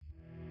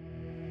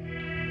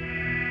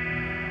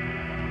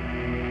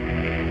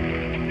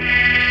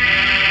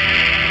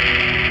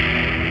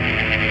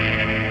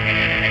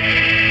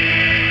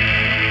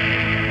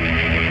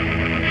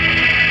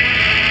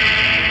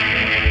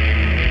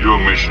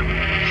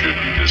should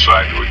you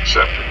decide to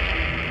accept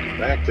it.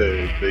 Back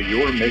to the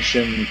Your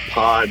Mission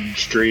pod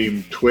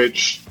stream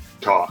Twitch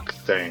talk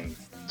thing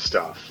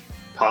stuff.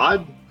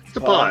 Pod? It's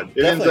a pod.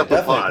 It ends up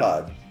a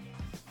pod.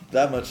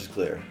 That much is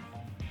clear.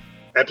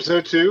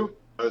 Episode 2.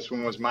 This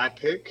one was my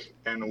pick,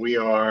 and we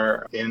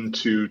are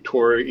into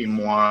Toro Y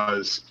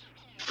Moi's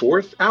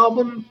 4th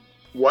album,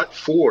 What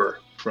For,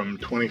 from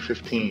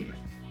 2015.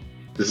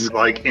 This is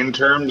like in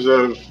terms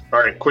of,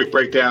 alright, quick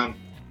breakdown.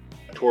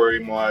 Toro Y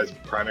Moi is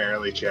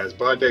primarily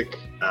jazzbodic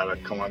out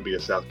of Columbia,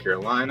 South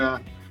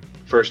Carolina.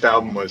 First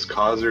album was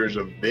Causers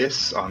of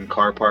This on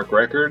Car Park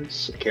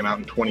Records. It came out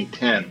in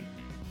 2010.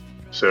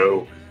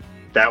 So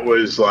that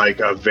was like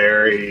a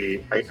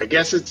very, I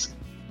guess it's,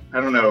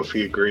 I don't know if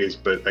he agrees,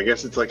 but I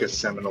guess it's like a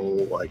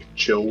seminal like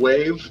chill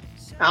wave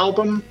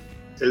album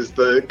is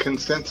the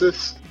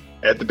consensus.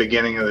 At the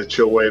beginning of the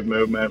chill wave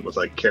movement was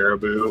like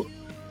Caribou,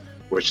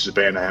 which is a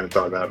band I haven't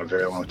thought about in a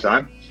very long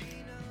time.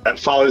 That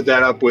followed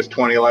that up with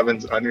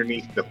 2011's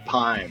Underneath the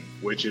Pine,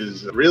 which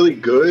is really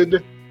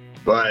good,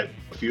 but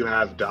if you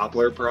have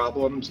Doppler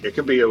problems, it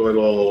can be a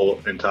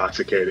little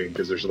intoxicating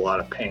because there's a lot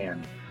of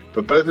pan.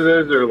 But both of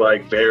those are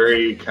like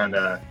very kind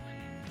of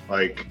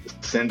like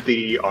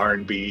synthy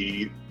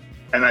R&B,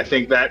 and I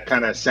think that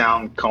kind of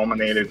sound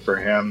culminated for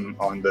him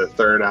on the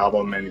 3rd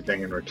album,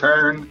 Anything in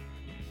Return.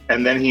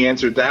 And then he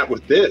answered that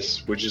with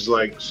this, which is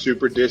like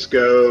super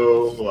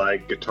disco,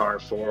 like guitar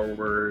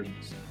forward,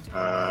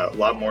 a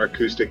lot more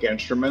acoustic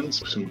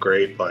instruments, some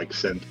great like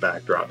synth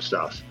backdrop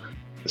stuff.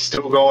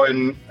 Still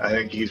going. I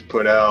think he's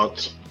put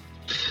out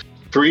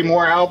 3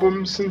 more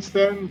albums since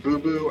then. Boo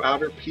Boo,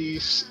 Outer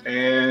Peace,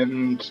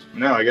 and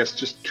no, I guess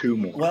just 2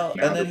 more. Well,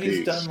 and then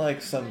he's done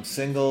like some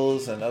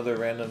singles and other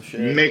random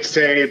shit.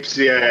 Mixtapes,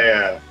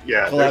 yeah.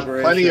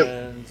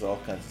 Collaborations, all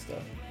kinds of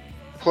stuff.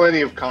 Plenty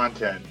of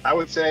content. I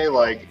would say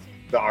like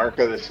the arc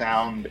of the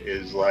sound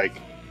is like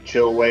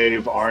chill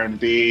wave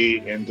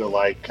R&B into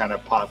like kind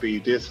of poppy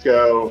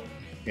disco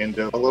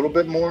into a little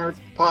bit more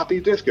poppy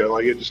disco.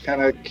 Like it just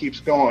kind of keeps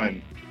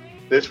going.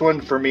 This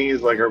one for me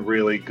is like a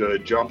really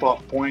good jump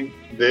off point.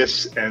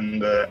 This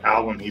and the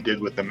album he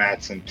did with the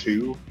Matson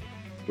 2,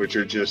 which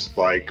are just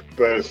like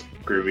both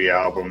groovy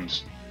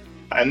albums.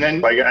 And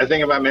then like I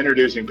think if I'm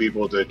introducing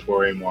people to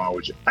Toro Y Moi,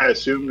 which I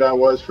assumed I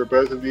was for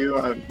both of you,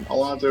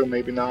 Alonzo,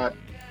 maybe not.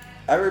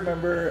 I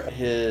remember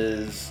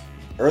his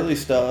early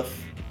stuff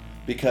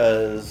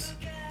because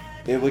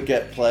it would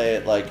get play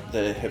at like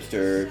the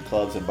hipster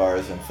clubs and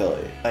bars in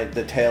Philly.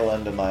 The tail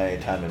end of my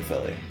time in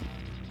Philly.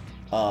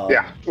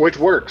 Yeah, which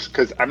works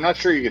because I'm not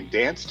sure you can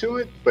dance to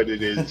it, but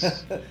it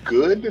is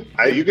good.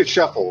 You could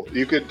shuffle.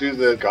 You could do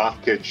the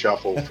goth kid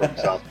shuffle from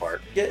South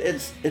Park. Yeah,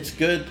 it's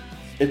good.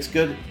 It's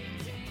good.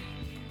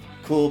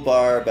 Cool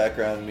bar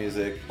background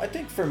music. I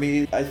think for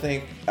me, I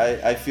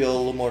feel a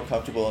little more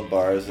comfortable in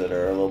bars that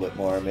are a little bit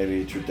more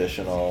maybe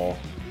traditional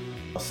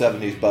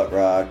 70s butt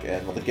rock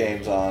and the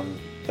game's on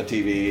a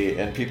TV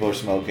and people are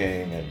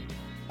smoking and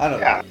I don't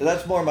know.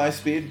 That's more my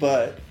speed,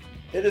 but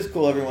it is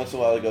cool every once in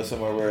a while to go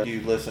somewhere where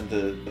you listen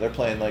to, they're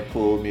playing like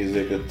cool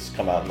music that's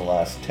come out in the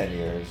last 10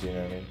 years, you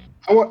know what I mean?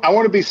 I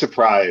want to be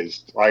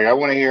surprised. Like I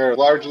want to hear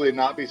largely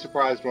not be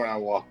surprised when I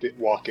walk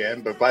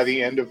in, but by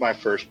the end of my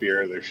first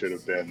beer, there should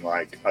have been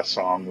like a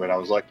song that I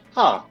was like,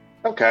 huh,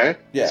 okay,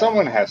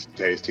 someone has some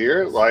taste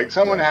here. Like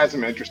someone has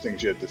some interesting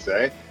shit to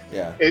say.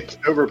 Yeah, it's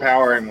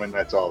overpowering when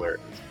that's all there is.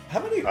 How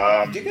many?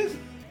 Do you guys?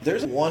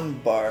 There's one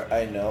bar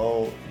I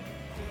know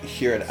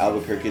here in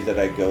Albuquerque that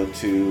I go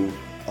to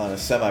on a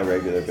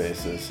semi-regular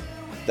basis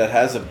that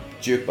has a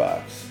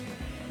jukebox,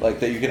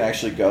 like that you can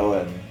actually go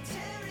and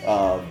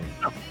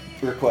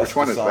request. Which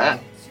one a is song.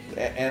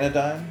 that?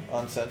 Anodyne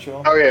on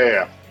Central. Oh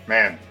yeah,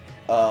 man.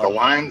 The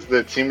lines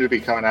that seem to be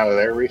coming out of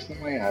there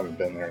recently, I haven't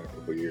been there in a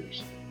couple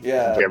years.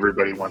 Yeah,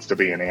 everybody wants to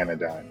be an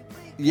Anodyne.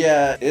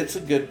 Yeah, it's a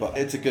good bar.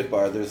 It's a good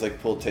bar. There's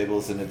like pool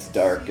tables and it's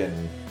dark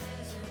and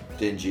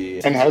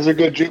dingy. And has a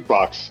good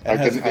jukebox.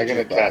 I can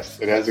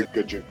attest. It has a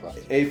good jukebox.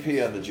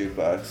 AP on the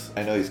jukebox.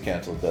 I know he's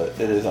canceled, but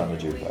it is on the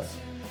jukebox.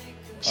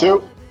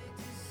 So,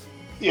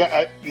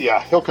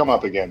 he'll come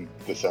up again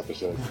this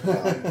episode.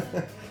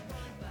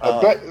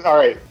 But all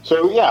right.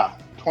 So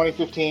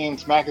 2015,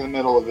 smack in the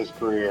middle of his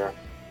career.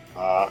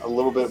 A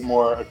little bit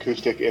more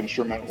acoustic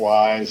instrument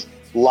wise.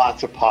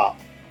 Lots of pop,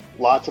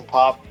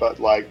 but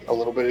like a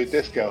little bit of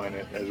disco in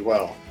it as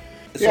well.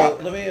 So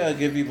let me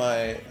give you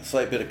my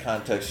slight bit of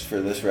context for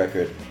this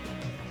record.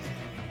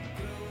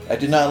 I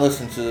did not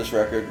listen to this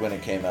record when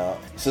it came out.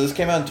 So this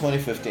came out in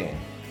 2015,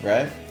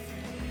 right?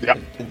 Yeah.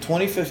 In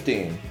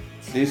 2015,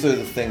 these are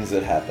the things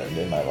that happened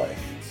in my life.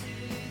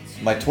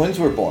 My twins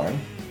were born.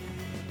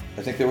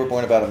 I think they were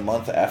born about a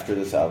month after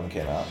this album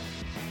came out.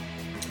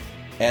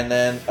 And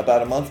then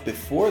about a month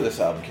before this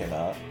album came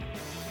out,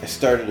 I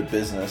started a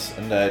business,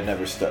 and I'd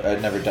never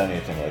done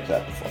anything like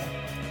that before.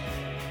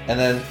 And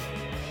then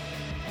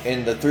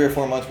in the 3 or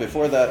 4 months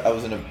before that, I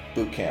was in a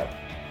boot camp,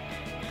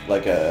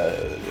 like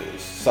a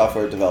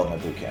software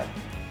development boot camp.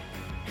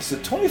 So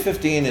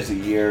 2015 is a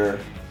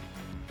year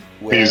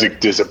where music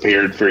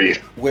disappeared for you.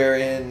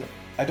 Wherein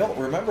I don't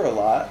remember a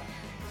lot.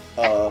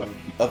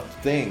 of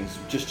things,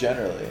 just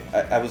generally.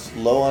 I was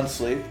low on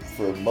sleep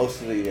for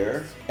most of the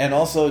year, and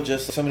also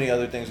just so many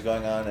other things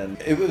going on.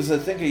 And it was, I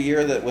think, a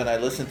year that when I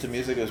listened to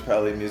music, it was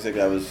probably music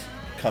I was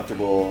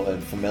comfortable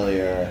and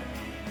familiar.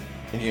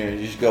 And you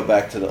just go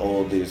back to the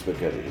oldies but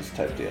goodies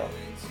type deal.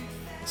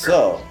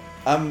 So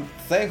I'm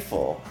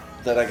thankful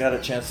that I got a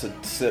chance to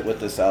sit with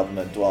this album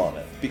and dwell on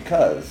it,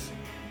 because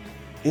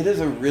it is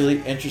a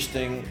really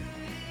interesting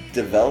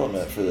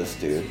development for this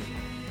dude.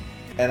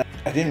 And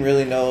I didn't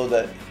really know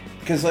that,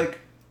 because like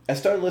I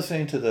started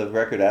listening to the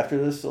record after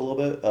this a little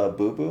bit,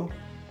 Boo Boo.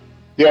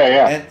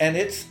 Yeah. And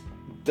it's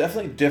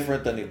definitely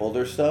different than the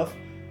older stuff,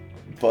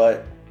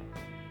 but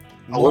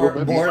more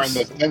in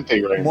the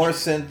synthy range. More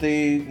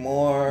synthy,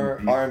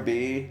 more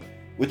R&B,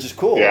 which is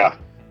cool. Yeah.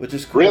 Which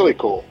is cool. Really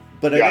cool.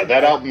 But yeah,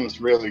 that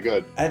album's really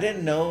good. I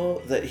didn't know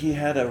that he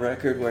had a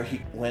record where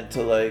he went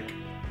to like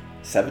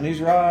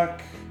 70s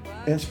rock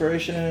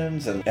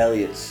inspirations and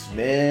Elliott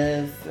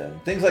Smith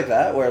and things like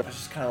that, where I was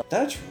just kind of,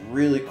 that's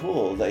really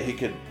cool that he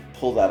could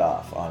pull that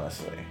off,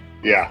 honestly.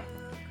 Yeah.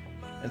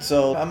 And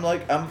so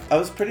I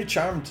was pretty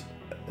charmed.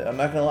 I'm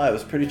not gonna lie, I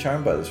was pretty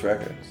charmed by this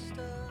record.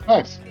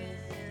 Nice.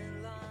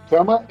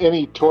 Thelma,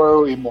 any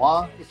Toro Y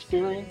Moi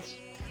experience?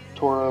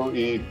 Toro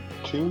Y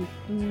Two?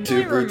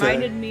 It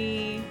reminded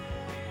me,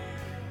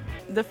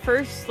 the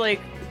first like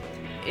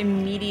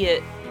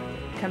immediate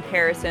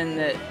comparison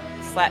that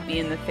slapped me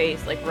in the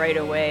face like right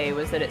away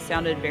was that it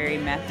sounded very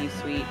Matthew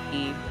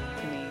Sweet-y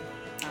to me.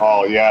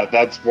 Oh yeah,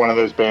 that's one of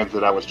those bands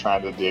that I was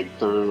trying to dig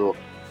through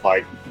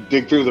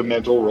the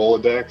mental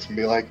Rolodex and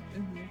be like,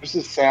 there's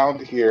this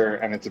sound here,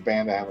 and it's a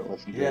band I haven't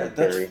listened to in a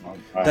very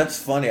long time. That's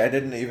funny. I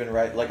didn't even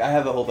write, like, I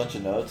have a whole bunch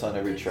of notes on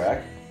every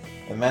track,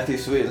 and Matthew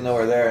Sweet is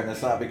nowhere there, and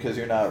it's not because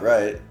you're not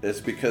right. It's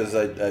because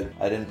I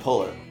didn't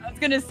pull it. I was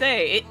gonna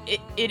say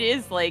it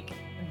is like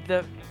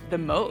the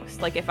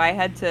most. Like if I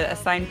had to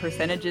assign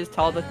percentages to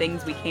all the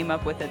things we came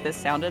up with that this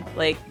sounded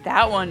like,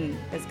 that one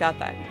has got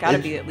to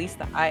be at least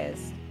the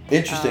highest.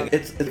 Interesting.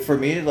 It's for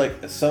me, like,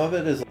 some of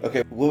it is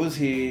okay. What was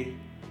he?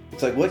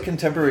 It's like, what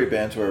contemporary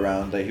bands were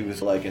around that he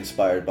was like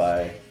inspired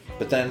by?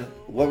 But then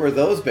what were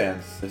those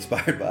bands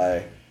inspired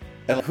by?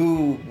 And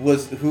who?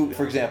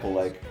 For example,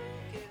 like,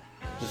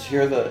 just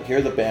here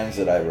are the bands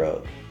that I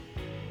wrote.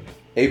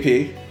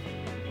 AP.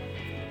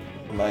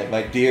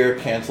 My dear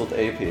canceled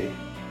AP.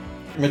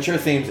 Mature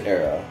Themes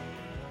era.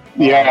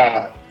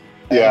 Yeah.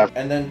 Yeah.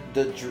 And then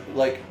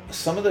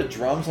some of the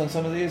drums on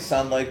some of these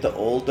sound like the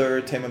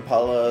older Tame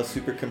Impala,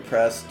 super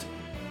compressed,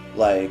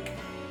 like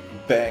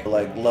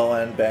low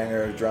end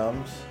banger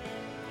drums.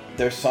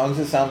 There's songs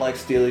that sound like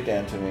Steely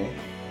Dan to me.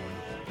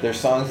 There's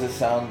songs that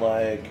sound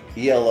like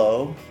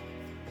ELO,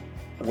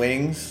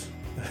 Wings,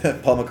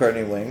 Paul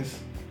McCartney Wings,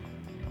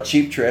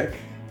 Cheap Trick.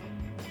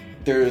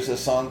 There's a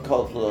song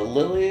called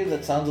Lily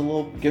that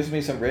gives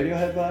me some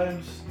Radiohead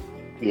vibes.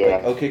 Yeah.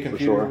 Like OK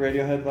Computer, sure.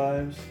 Radiohead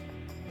vibes.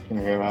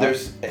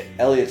 There's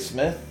Elliott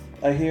Smith,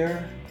 I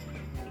hear.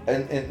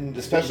 And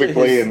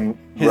especially in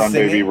Run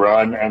singing. Baby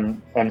Run,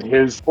 and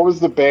his, what was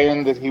the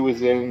band that he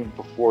was in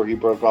before he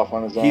broke off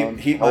on his own?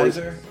 Heat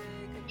Miser?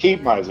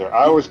 Heat Miser.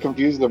 I always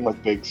confused them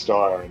with Big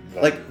Star.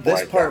 Like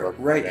this part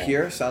right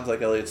here sounds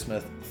like Elliott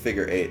Smith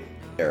Figure 8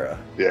 era.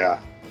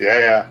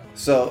 Yeah.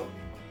 So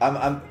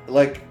I'm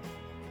like,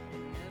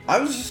 I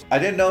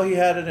didn't know he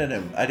had it in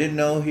him. I didn't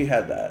know he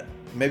had that.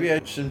 Maybe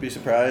I shouldn't be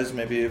surprised.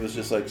 Maybe it was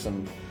just like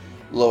some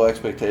low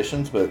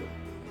expectations, but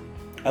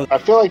I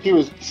feel like he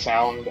was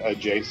sound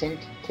adjacent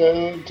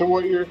to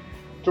what you're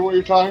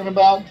talking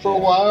about for a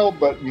while,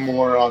 but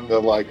more on the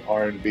like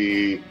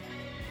R&B,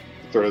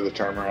 throw the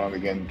term around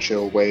again,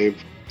 chill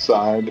wave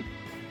side.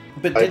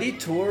 But did he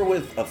tour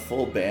with a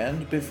full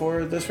band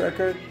before this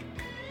record?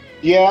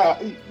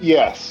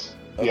 Yes.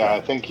 Okay. Yeah,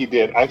 I think he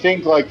did. I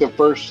think like the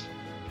first,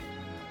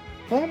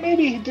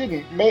 maybe he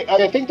didn't.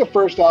 I think the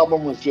first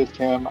album was just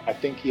him. I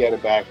think he had a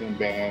backing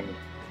band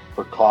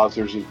for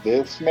Causers of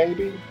This,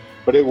 maybe.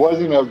 But it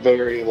wasn't a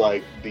very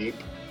like deep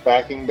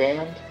backing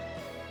band.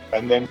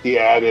 And then he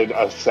added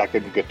a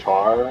second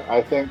guitar,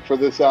 I think, for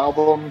this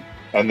album.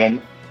 And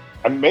then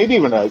maybe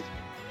even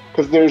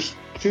because there's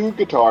two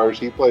guitars,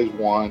 he plays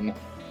one,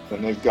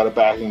 then they've got a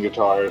backing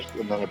guitarist,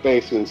 and then a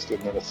bassist,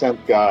 and then a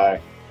synth guy,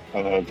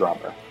 and then a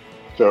drummer.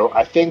 So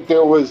I think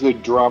there was a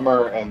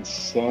drummer and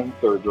synth,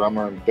 or a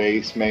drummer and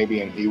bass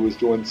maybe, and he was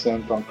doing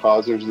synth on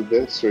Causers of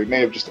This. So he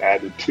may have just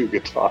added two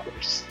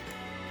guitars.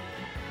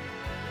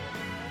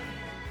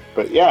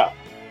 But yeah,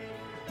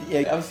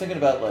 I was thinking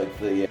about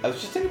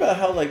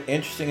how like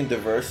interesting and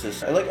diverse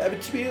this.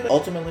 To me,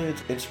 ultimately,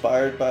 it's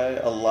inspired by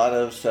a lot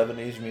of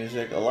 '70s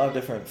music, a lot of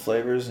different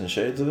flavors and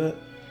shades of it,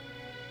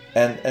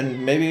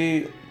 and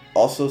maybe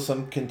also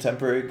some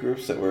contemporary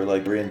groups that were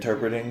like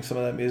reinterpreting some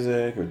of that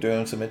music or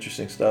doing some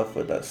interesting stuff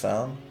with that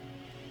sound.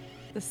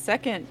 The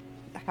second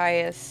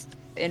highest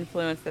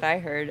influence that I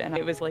heard, and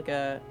it was like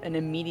an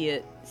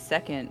immediate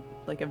second,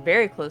 like a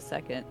very close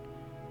second,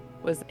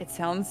 was it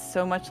sounds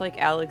so much like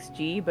Alex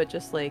G, but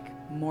just like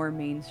more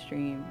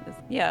mainstream.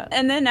 Yeah.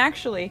 And then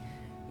actually,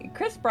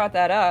 Chris brought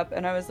that up,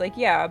 and I was like,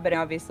 yeah, but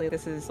obviously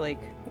this is like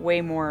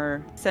way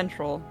more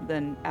central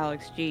than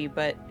Alex G,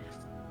 but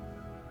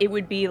it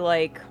would be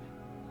like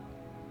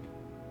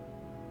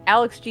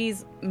Alex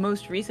G's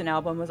most recent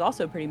album was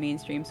also pretty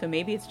mainstream, so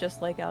maybe it's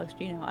just like Alex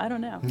G now. I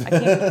don't know. I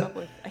can't keep up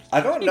with.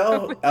 I don't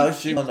know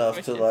Alex G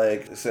enough to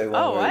like say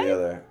one way or the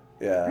other.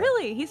 Yeah.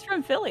 Really? He's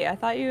from Philly. I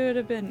thought he would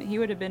have been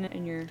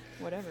in your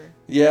whatever.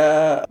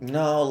 Yeah.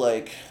 No,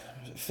 like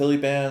Philly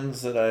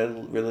bands that I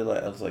really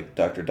like. I was like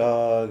Dr.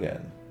 Dog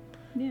and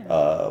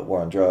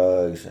War on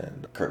Drugs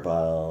and Kurt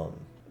Vile.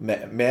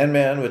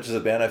 Man, which is a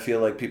band I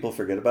feel like people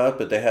forget about,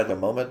 but they had a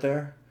moment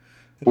there.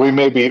 We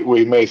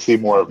may see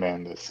more of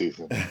Man this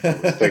season. I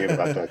was thinking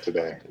about that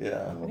today.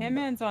 Yeah.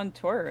 Man's on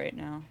tour right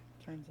now.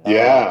 Turns out.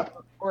 Yeah.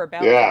 Or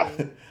about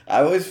to.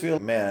 I always feel,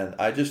 man,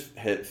 I just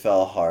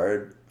fell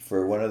hard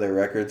for one of their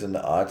records in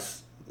the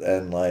aughts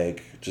and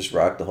like just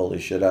rocked the holy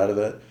shit out of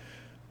it.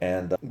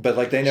 And but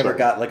like they never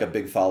got like a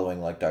big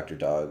following like Dr.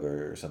 Dog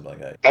or something like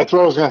that. That's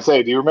what I was gonna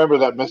say. Do you remember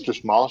that Mr.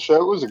 Small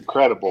show? It was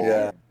incredible.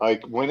 Yeah.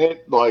 Like when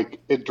it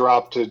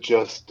dropped to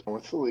just,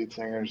 what's the lead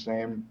singer's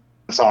name?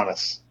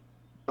 Hannes.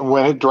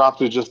 When it dropped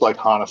to just like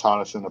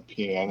Hannes and a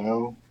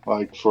piano,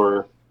 like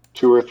for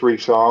 2 or 3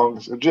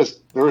 songs,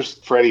 there was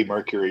Freddie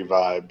Mercury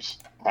vibes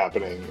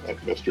happening at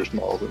Mr.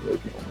 Smalls in those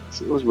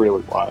moments. It was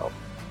really wild.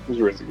 It was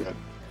really good.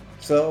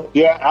 So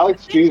yeah,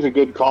 Alex G is a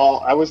good call.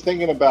 I was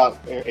thinking about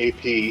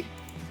AP,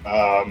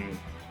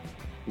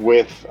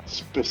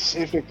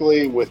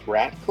 specifically with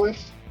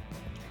Ratcliffe.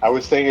 I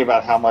was thinking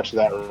about how much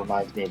that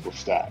reminds me of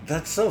Lestat.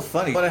 That's so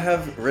funny. What I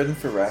have written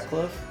for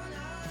Ratcliffe,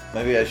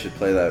 maybe I should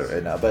play that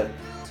right now, but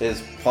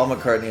is Paul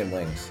McCartney and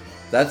Wings.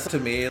 That's, to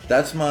me,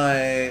 that's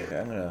my...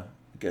 I'm gonna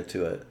get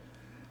to it.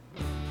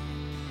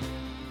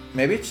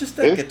 Maybe it's just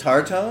that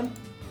guitar tone?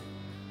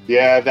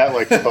 Yeah, that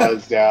like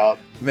buzzed out.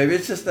 Maybe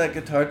it's just that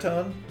guitar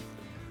tone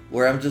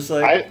where I'm just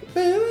like...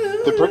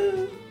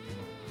 The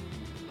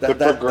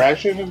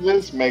progression of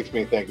this makes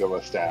me think of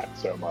Lestat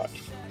so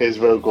much. His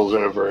vocals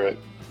over it.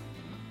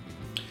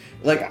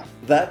 Like,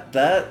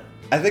 that...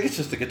 I think it's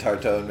just a guitar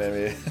tone,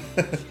 maybe.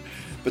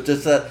 But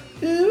just that...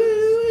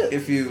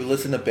 If you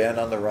listen to Band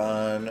on the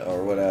Run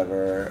or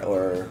whatever,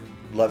 or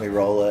Let Me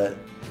Roll It,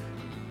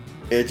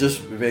 it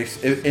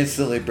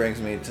instantly brings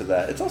me to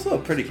that. It's also a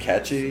pretty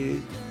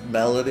catchy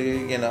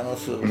melody, you know,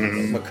 so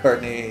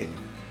McCartney,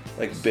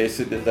 like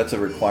basically that's a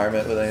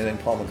requirement with anything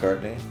Paul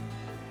McCartney.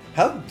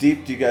 How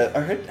deep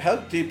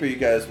are you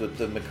guys with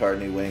the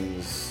McCartney,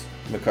 Wings,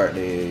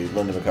 McCartney,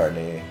 Linda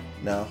McCartney?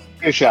 No?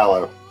 Pretty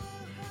shallow.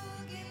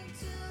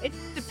 It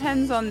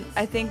depends on,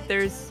 I think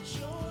there's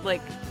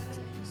like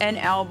an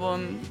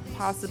album,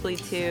 possibly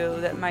 2,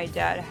 that my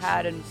dad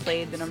had and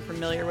played that I'm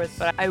familiar with,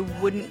 but I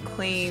wouldn't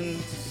claim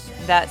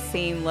that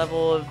same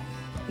level of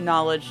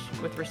knowledge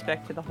with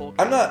respect to the whole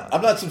category.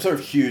 I'm not some sort of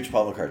huge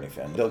Paul McCartney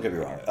fan. Don't get me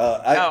wrong.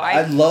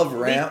 I love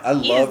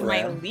Ram. He is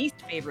my least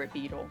favorite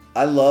Beatle.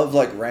 I love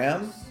like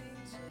Ram.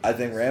 I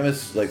think Ram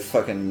is like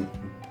fucking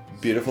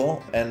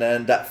beautiful. And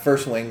then that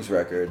first Wings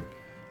record,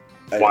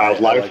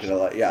 Wildlife. I like it a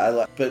lot.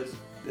 Yeah, but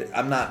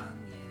I'm not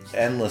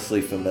endlessly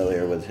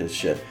familiar with his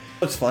shit.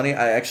 What's funny,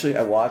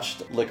 I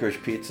watched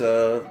Licorice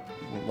Pizza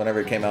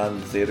whenever it came out in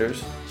the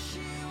theaters,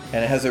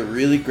 and it has a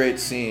really great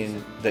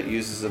scene that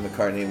uses the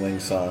McCartney and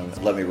Wings song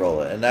Let Me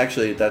Roll It, and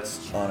actually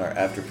that's on our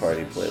after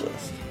party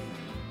playlist,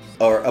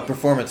 or a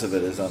performance of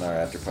it is on our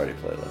after party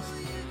playlist.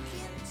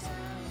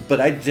 But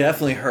I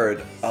definitely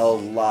heard a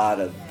lot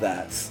of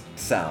that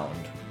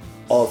sound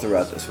all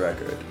throughout this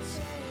record,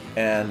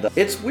 and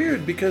it's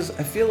weird because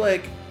I feel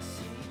like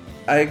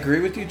I agree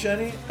with you,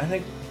 Jenny. I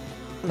think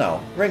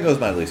Ringo's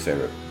my least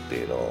favorite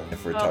Beatle.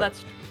 If we're talking,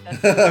 that's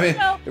I mean,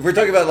 if we're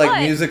talking about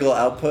like musical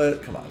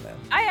output, come on, man.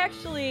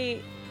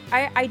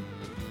 I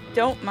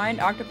don't mind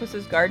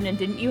Octopus's Garden, and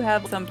didn't you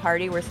have some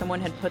party where someone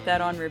had put that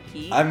on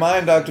repeat? I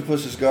mind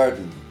Octopus's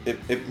Garden. It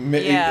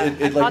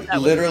like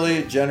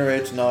literally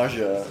generates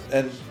nausea,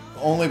 and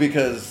only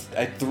because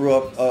I threw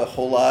up a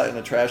whole lot in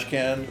a trash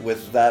can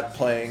with that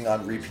playing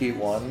on repeat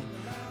 1.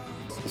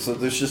 So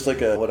there's just like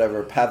a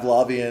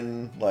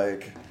Pavlovian,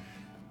 like,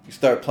 you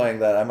start playing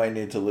that, I might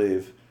need to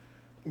leave.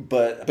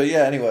 But yeah,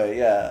 anyway,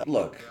 yeah.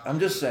 Look, I'm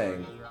just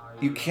saying,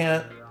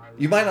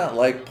 you might not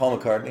like Paul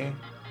McCartney,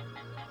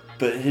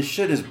 but his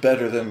shit is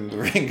better than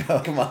Ringo.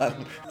 Come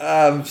on.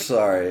 I'm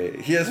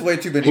sorry. He has way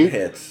too many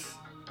hits.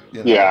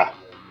 You know? Yeah.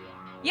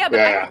 Yeah,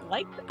 but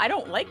I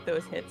don't like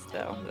those hits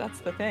though. That's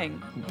the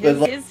thing.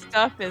 His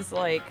stuff is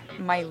like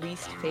my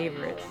least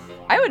favorite.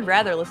 I would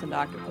rather listen to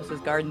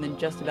Octopus's Garden than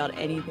just about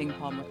anything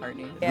Paul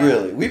McCartney. Yeah.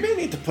 Really? We may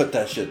need to put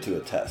that shit to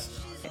a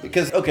test.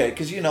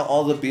 Because you know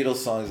all the Beatles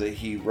songs that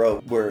he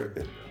wrote were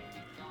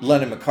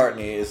Lennon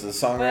McCartney is the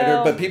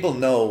songwriter, but people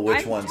know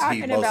which ones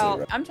he mostly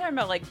wrote. I'm talking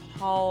about like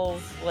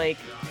Paul's like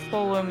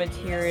solo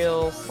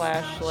material /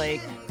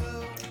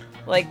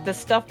 like the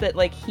stuff that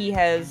like he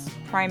has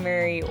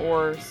primary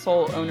or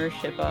sole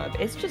ownership of.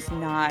 It's just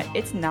not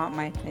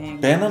my thing.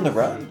 Band on the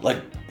Run?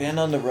 Like Band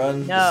on the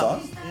Run, the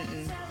song?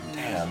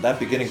 Damn, that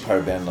beginning part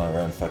of Band on the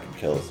Run fucking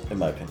kills, in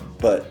my opinion.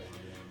 But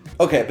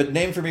Okay, but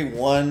name for me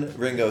one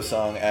Ringo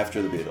song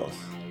after the Beatles.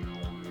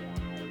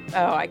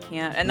 Oh, I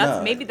can't. And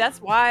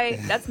that's why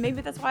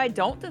I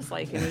don't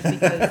dislike him, is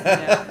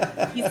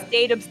because he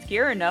stayed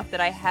obscure enough that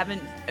I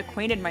haven't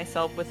acquainted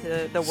myself with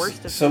the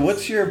worst of So his.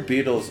 what's your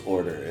Beatles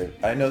order?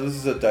 I know this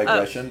is a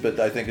digression, but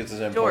I think it's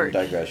an important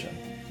digression.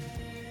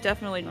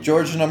 Definitely.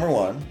 George number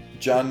 1,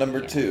 John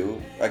number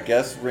 2, I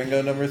guess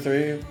Ringo number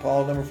 3,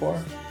 Paul number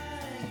 4?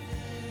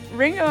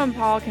 Ringo and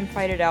Paul can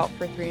fight it out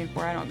for 3 and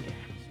 4. I don't care.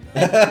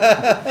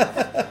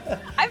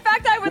 In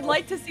fact, I would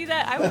like to see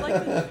that. I would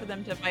like for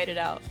them to fight it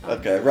out.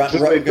 Okay,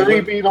 three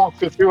Beatles,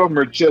 the two of them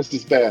are just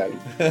as bad.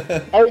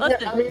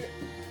 Listen, I mean,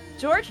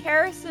 George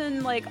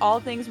Harrison, like All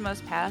Things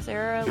Must Pass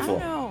era. Beautiful. I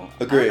don't know.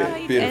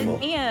 Agreed. Beautiful.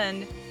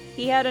 And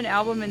he had an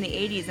album in the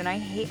 80s, and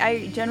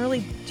I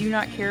generally do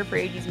not care for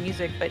 80s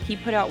music, but he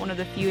put out one of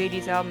the few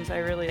 80s albums I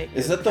really like.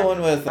 Is that the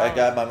one with I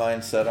Got My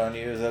Mind Set on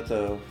You? Is that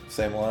the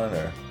same one,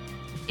 or?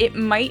 It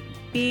might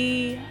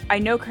be. I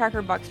know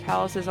Cracker Box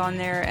Palace is on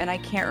there, and I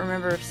can't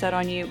remember if Set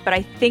on You, but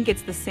I think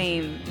it's the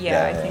same.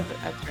 Yeah, I think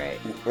that's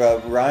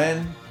right.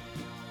 Ryan,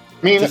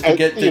 I mean, just to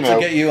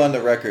get you on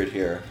the record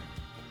here.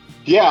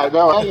 Yeah,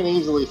 no, I can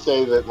easily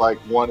say that like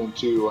 1 and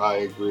 2 I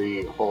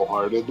agree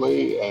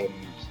wholeheartedly, and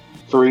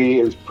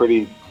 3 is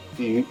pretty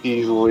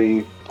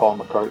easily Paul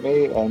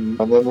McCartney, and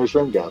then there's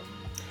Ringo.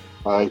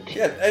 Like,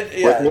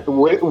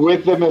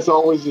 with them as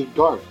always is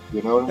Garth.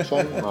 You know what I'm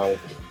saying? Like.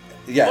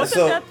 Yeah,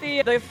 Wasn't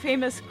that the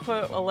famous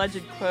quote,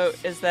 alleged quote,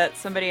 is that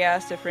somebody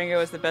asked if Ringo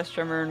was the best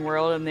drummer in the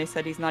world, and they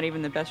said he's not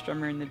even the best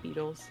drummer in the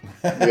Beatles.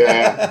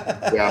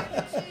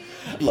 Yeah.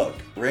 Look,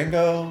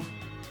 Ringo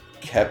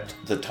kept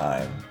the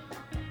time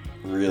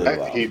really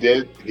well. He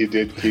did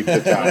keep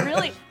the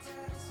time.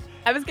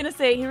 I was gonna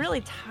say he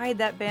really tied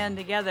that band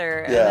together,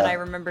 and then I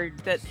remembered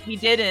that he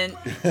didn't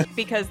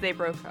because they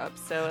broke up.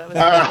 So it was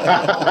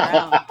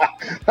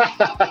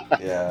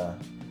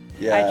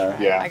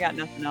Yeah. I got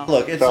nothing else.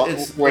 Look,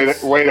 it's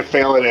way to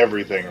fail at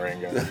everything,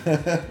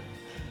 Ringo.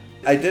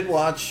 I did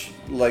watch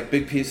like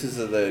big pieces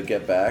of the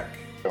Get Back,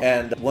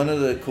 and one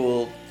of the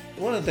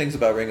things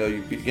about Ringo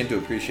you begin to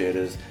appreciate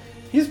is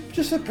he's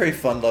just a pretty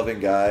fun-loving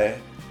guy.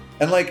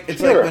 And like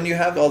it's like when you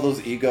have all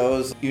those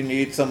egos, you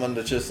need someone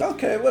to just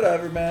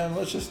whatever, man,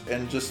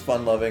 just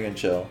fun-loving and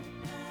chill.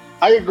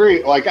 I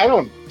agree. Like, I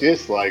don't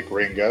dislike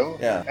Ringo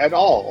at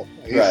all.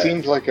 He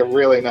seems like a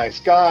really nice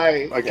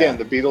guy. Again,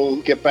 the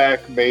Beatles Get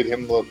Back made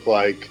him look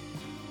like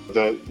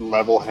the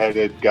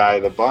level-headed guy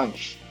of the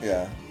bunch.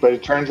 Yeah. But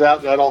it turns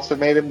out that also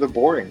made him the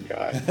boring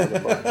guy of the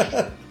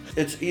bunch.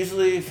 It's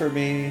easily, for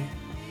me,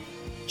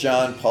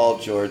 John, Paul,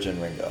 George, and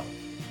Ringo.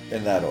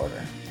 In that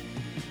order.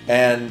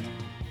 And...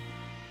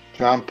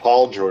 John,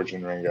 Paul, George,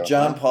 and Ringo.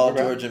 John, Paul,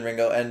 George, and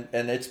Ringo. And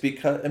it's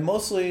because... And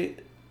mostly...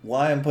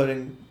 Why I'm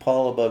putting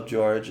Paul above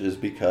George is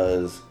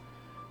because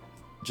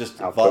just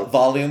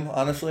volume,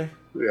 honestly.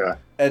 Yeah.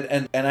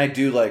 And I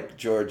do like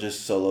George's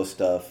solo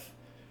stuff.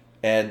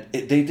 And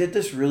they did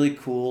this really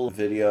cool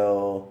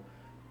video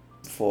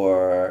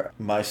for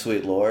My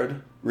Sweet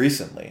Lord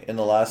recently, in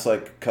the last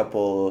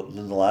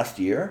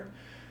year.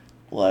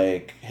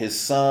 Like his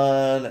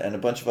son and a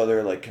bunch of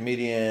other like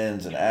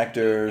comedians and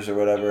actors or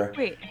whatever.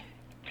 Wait,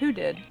 who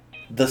did?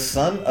 The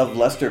son of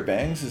Lester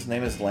Bangs. His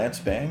name is Lance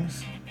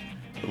Bangs.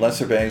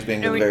 Lester Bangs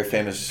being the very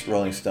famous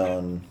Rolling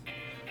Stone.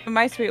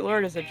 My Sweet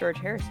Lord is a George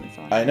Harrison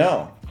song. I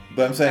know,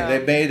 but I'm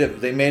saying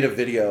they made a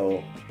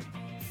video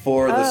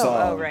for the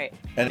song. Oh, right.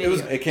 And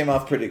it came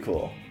off pretty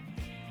cool.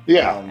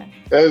 Yeah,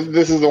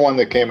 this is the one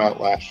that came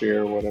out last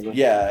year or whatever.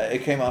 Yeah,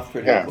 it came off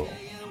pretty cool,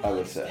 I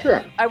would say.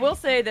 Sure. I will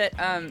say that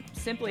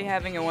simply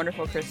having a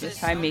wonderful Christmas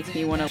time makes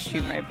me want to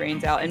shoot my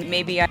brains out, and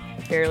maybe I'm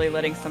barely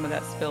letting some of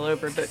that spill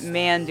over. But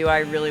man, do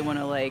I really want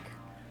to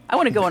I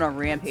want to go on a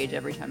rampage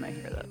every time I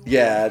hear that.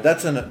 Yeah,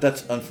 that's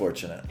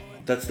unfortunate.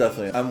 That's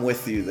definitely, I'm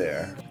with you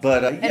there.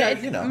 But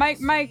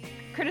my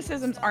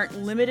criticisms aren't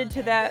limited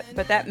to that,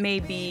 but that may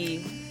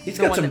be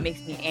the one that makes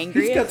me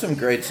angry. He's got some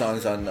great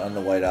songs on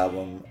the White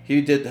Album.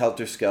 He did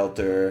Helter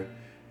Skelter.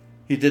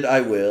 He did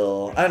I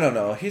Will. I don't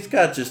know. He's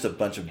got just a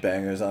bunch of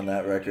bangers on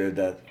that record.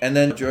 And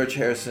then George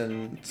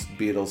Harrison's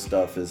Beatles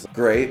stuff is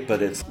great,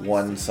 but it's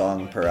 1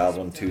 song per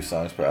album, 2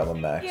 songs per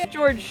album max. Yeah,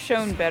 George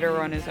shown better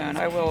on his own.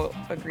 I will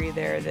agree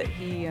there that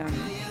he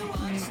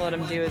let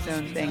him do his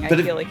own thing. I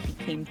feel like he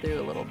came through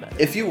a little better.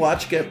 If you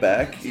watch Get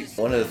Back,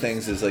 one of the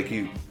things is like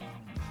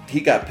he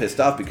got pissed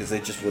off because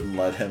they just wouldn't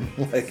let him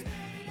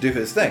do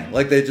his thing.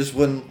 Like they just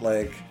wouldn't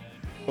like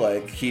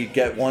he'd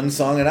get 1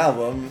 song an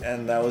album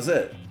and that was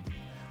it.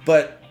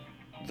 But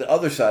the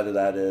other side of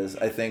that is,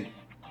 I think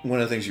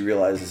one of the things you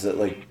realize is that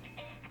like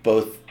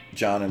both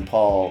John and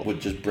Paul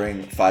would just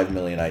bring 5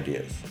 million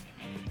ideas.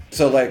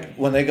 So like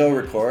when they go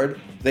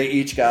record, they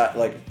each got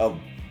like a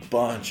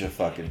bunch of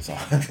fucking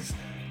songs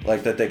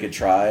like that they could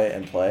try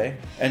and play.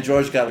 And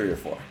George got 3 or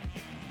 4.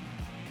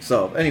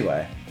 So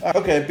anyway,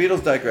 okay,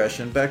 Beatles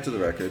digression. Back to the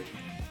record.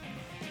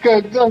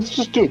 Good. Let's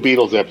just do a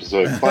Beatles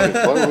episode.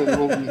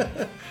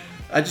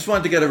 I just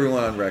wanted to get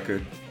everyone on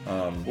record.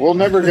 We're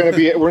never gonna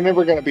be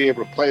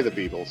able to play the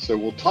Beatles, so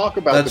we'll talk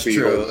about That's the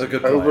true. Beatles A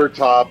good over point.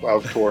 top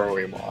of Toro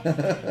Y Moi.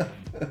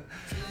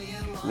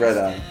 Right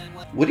on.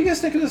 What do you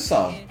guys think of this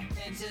song?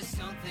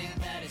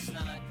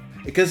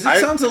 Because it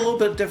sounds a little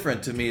bit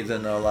different to me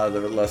than a lot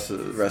of the rest of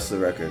the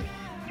record.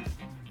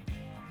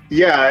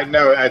 Yeah,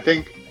 no, I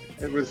think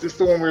was this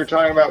the one we were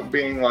talking about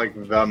being like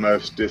the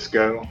most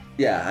disco?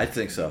 Yeah, I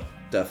think so.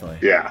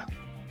 Definitely. Yeah.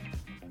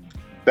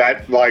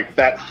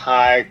 That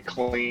high,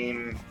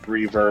 clean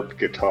reverb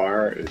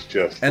guitar is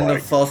just And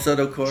like the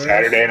falsetto chorus.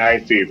 Saturday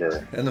Night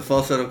Fever. And the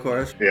falsetto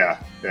chorus.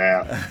 Yeah.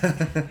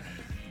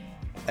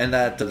 And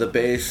that the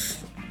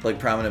bass, like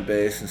prominent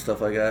bass and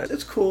stuff like that.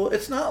 It's cool.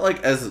 It's not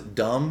like as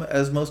dumb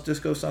as most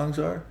disco songs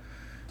are,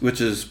 which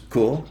is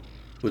cool,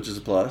 which is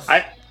a plus.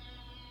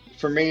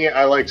 For me,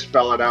 I like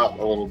Spell It Out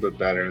a little bit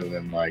better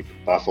than like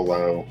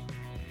Buffalo.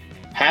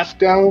 Half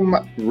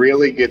Dome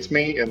really gets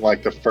me in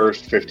like the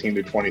first 15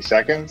 to 20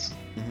 seconds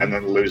and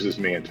then loses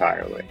me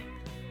entirely.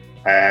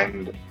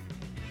 And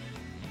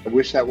I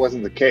wish that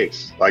wasn't the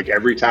case. Like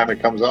every time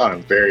it comes on,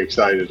 I'm very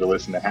excited to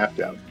listen to Half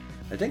Dome.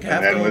 I think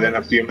and then within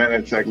a few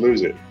minutes, I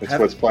lose it. It's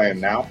what's playing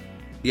now.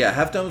 Yeah,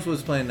 Half Dome's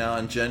what's playing now,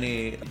 and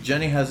Jenny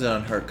has it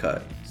on her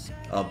cut,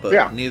 but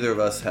yeah. neither of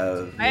us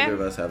have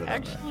it.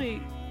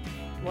 Actually,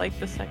 like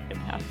the second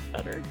half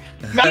better.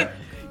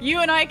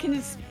 You and I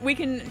can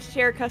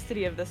share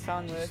custody of this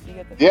song, Lewis. You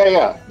get the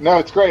Yeah. No,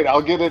 it's great.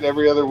 I'll get it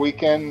every other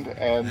weekend,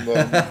 and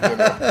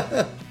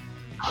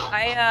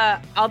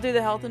I'll do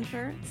the health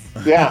insurance.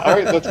 Yeah, all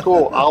right, that's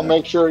cool. I'll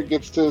make sure it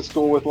gets to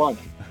school with lunch.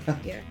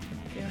 Yeah.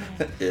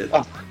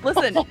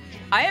 Listen,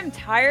 I am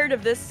tired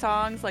of this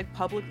song's like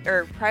public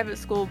or private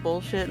school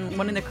bullshit and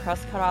wanting the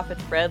crust cut off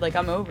its bread. Like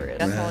I'm over it.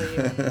 That's all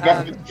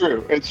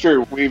you. It's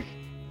true. We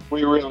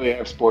really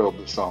have spoiled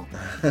this song.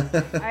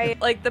 I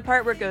like the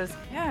part where it goes,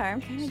 yeah, I'm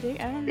kind of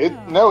I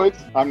don't know.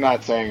 I'm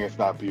not saying it's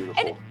not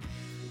beautiful.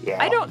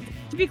 I don't.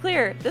 To be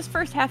clear, this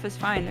first half is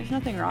fine. There's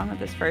nothing wrong with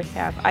this first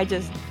half. I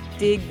just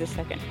dig the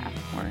second half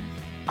more.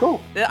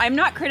 Cool. I'm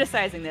not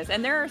criticizing this,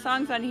 and there are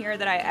songs on here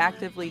that I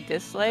actively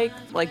dislike,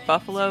 like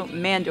Buffalo.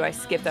 Man, do I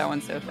skip that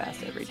one so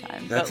fast every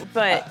time.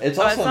 But it's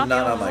also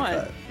not on my my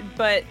cut.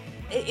 But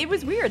it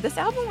was weird. This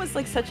album was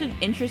like such an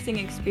interesting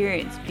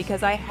experience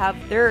because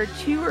there are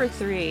 2 or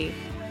 3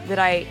 that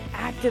I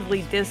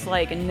actively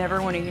dislike and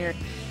never want to hear.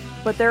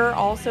 But there are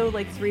also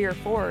like 3 or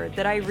 4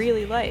 that I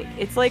really like.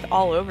 It's like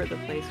all over the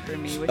place for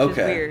me, which is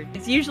weird.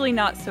 It's usually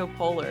not so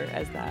polar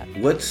as that.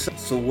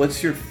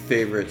 What's your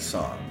favorite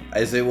song?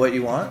 Is it What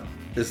You Want?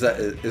 Is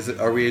it?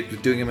 Are we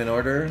doing them in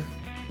order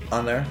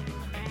on there?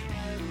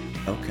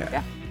 Okay.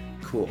 Yeah.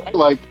 Cool.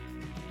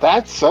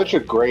 That's such a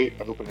great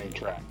opening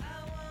track.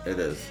 It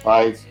is.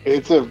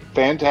 It's a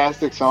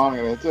fantastic song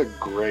and it's a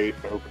great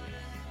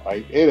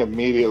opening. It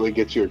immediately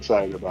gets you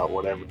excited about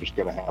whatever's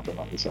going to happen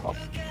on this album.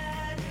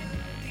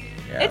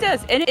 Yeah. It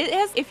does, and it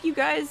has. If you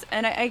guys,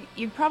 and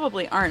you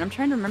probably aren't. I'm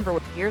trying to remember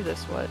what year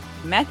this was.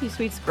 Matthew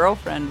Sweet's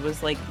Girlfriend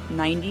was like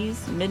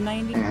 90s, mid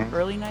 90s,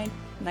 early 90s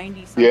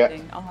something.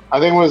 Yeah, I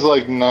think it was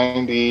like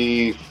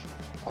 90.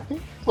 I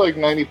think it's like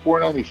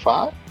 94,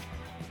 95.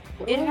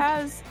 It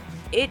has.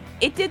 It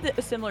did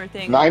a similar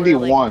thing.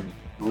 91.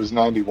 It was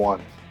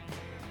 91.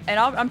 And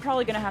I'm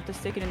probably going to have to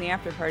stick it in the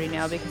after party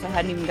now because I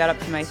hadn't even got up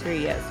to my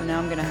 3 yet, so now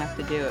I'm going to have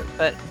to do it.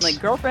 But, like,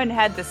 Girlfriend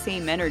had the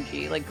same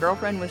energy. Like,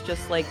 Girlfriend was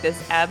just, like,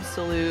 this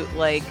absolute,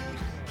 like,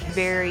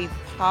 very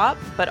pop,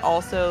 but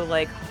also,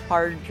 like,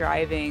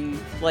 hard-driving,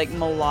 like,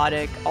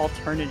 melodic,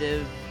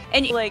 alternative.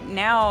 And, like,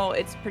 now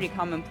it's pretty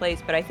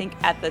commonplace, but I think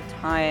at the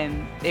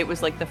time, it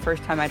was, like, the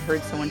first time I'd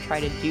heard someone try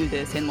to do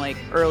this in, like,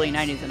 early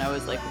 90s, and I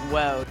was like,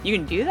 whoa, you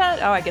can do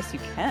that? Oh, I guess you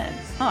can.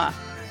 Huh.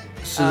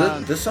 So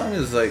this song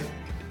is, like,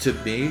 to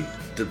me,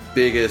 the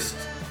biggest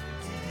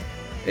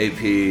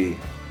AP,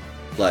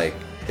 like,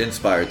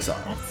 inspired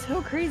song. That's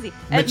so crazy.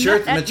 Mature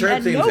themes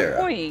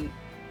era.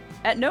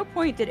 At no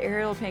point did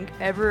Ariel Pink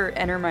ever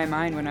enter my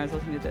mind when I was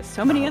listening to this.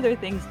 So many other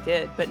things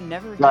did, but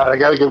never. God, I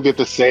gotta go get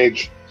the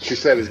Sage. She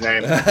said his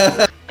name.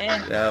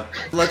 Yeah.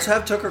 Let's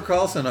have Tucker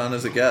Carlson on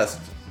as a guest,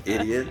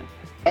 idiot.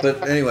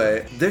 But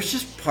anyway, there's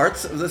just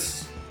parts of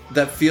this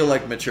that feel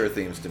like mature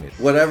themes to me.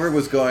 Whatever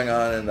was going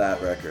on in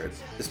that record,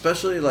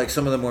 especially like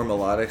some of the more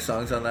melodic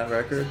songs on that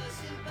record.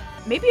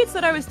 Maybe it's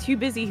that I was too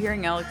busy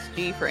hearing Alex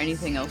G for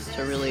anything else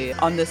to really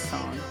on this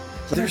song.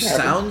 There's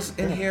sounds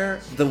in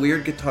here, the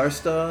weird guitar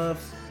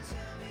stuff.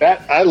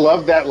 I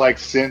love that, like,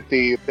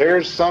 synthy.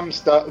 There's some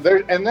stuff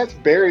there, and that's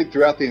buried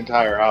throughout the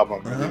entire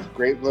album. These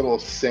great little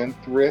synth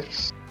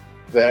riffs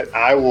that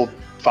I will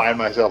find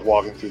myself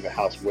walking through the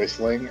house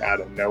whistling out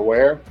of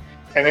nowhere.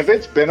 And if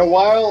it's been a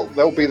while,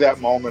 there'll be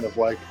that moment of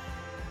like,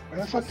 where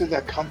the fuck did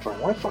that come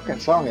from? What fucking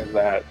song is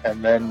that?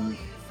 And then,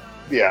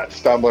 yeah,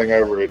 stumbling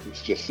over it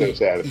is just so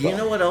satisfying. You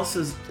know what else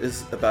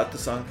is about the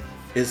song?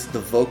 Is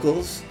the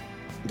vocals,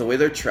 the way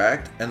they're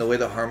tracked, and the way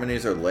the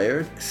harmonies are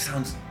layered. It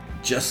sounds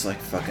just like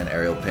fucking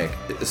Ariel Pink,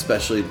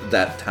 especially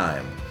that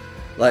time.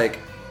 Like,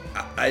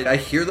 I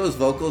hear those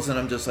vocals and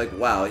I'm just like,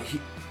 wow.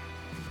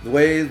 The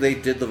way they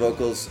did the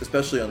vocals,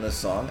 especially on this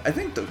song, I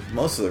think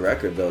most of the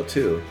record though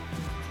too.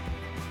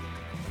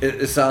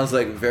 it sounds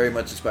like very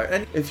much inspired.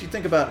 And if you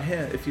think about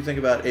him, if you think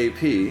about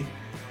AP,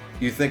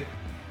 you think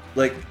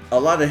like a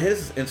lot of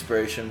his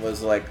inspiration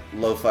was like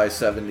lo-fi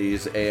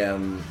 70s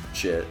AM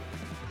shit.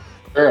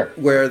 Sure.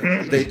 Where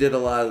they did a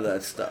lot of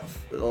that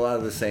stuff, a lot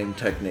of the same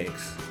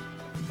techniques.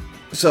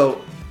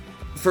 So,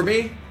 for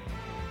me,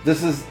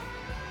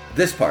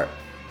 this part.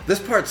 This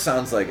part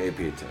sounds like AP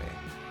to me.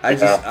 I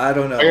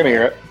don't know. I can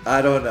hear it.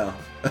 I don't know.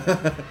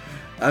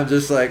 I'm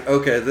just like,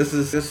 okay,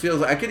 this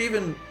feels. I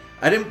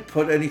didn't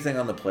put anything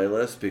on the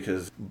playlist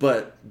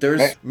but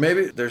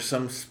there's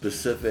some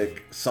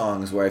specific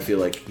songs where I feel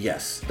like,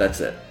 yes, that's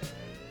it.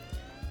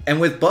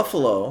 And with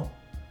Buffalo,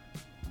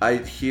 I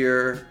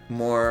hear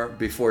more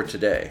Before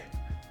Today.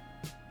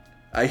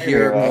 I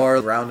hear more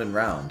Round and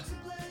Round,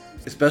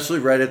 especially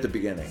right at the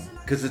beginning,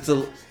 because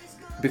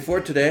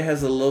Before Today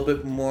has a little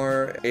bit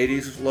more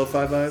 80s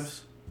lo-fi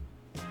vibes,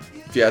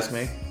 if you ask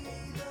me.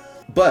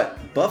 But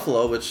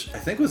Buffalo, which I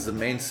think was the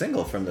main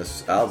single from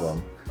this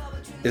album,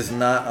 is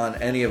not on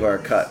any of our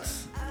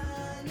cuts.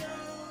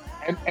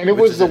 And it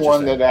was the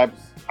one that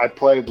I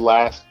played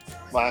last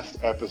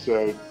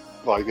episode,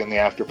 like in the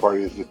after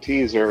party as the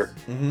teaser.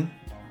 Mm-hmm.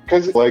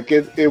 Because like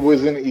it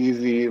was an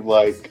easy,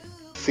 like,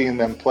 seeing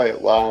them play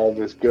it live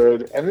is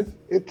good, and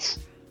it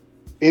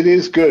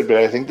is good, but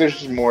I think there's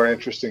just more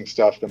interesting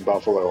stuff than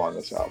Buffalo on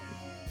this album.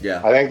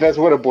 Yeah, I think that's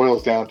what it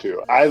boils down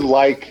to. I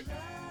like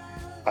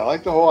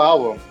the whole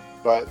album,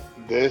 but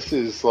this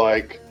is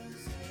like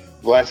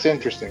less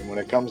interesting when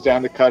it comes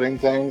down to cutting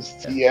things.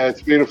 Yeah,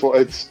 it's beautiful.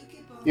 It's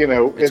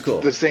it's cool.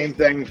 The same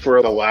thing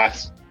for the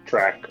last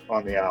track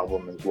on the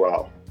album as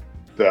well.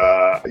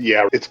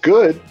 It's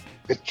good.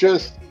 It's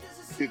just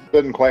it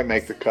doesn't quite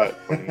make the cut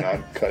when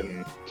I'm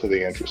cutting to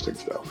the interesting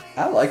stuff.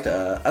 I liked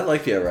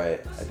Yeah Right.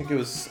 I think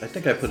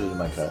I put it in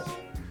my cut.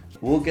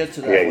 We'll get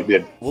to that. Yeah, you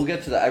did. We'll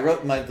get to that. I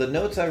wrote the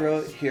notes I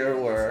wrote here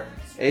were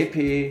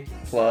AP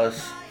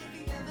plus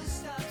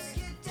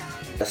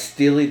a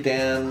Steely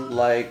Dan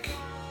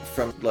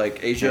from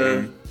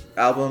Asia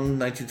album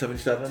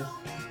 1977,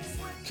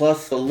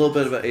 plus a little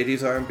bit of an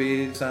 80s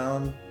R&B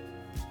sound,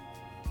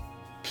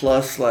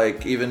 plus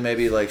even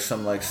maybe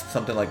something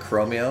like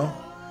Chromeo.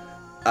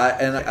 I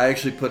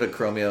actually put a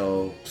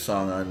Chromeo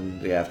song on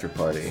the after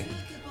party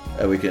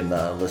that we can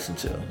listen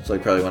to. It's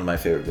probably one of my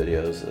favorite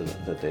videos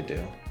that they do.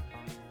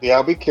 Yeah,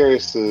 I'll be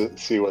curious to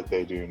see what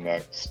they do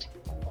next.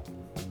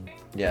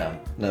 Yeah,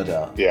 no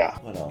doubt. Yeah.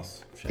 What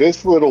else?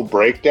 This little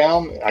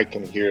breakdown, I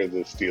can hear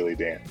the Steely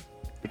Dan.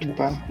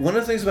 One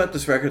of the things about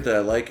this record that I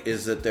like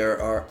is that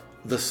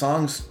the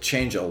songs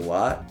change a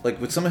lot. Like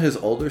with some of his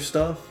older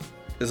stuff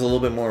is a little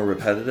bit more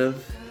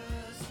repetitive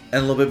and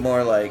a little bit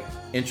more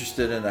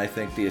interested in, I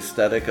think, the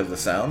aesthetic of the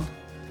sound.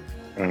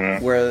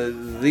 Mm-hmm. Where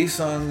these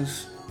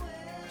songs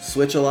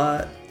switch a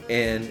lot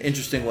in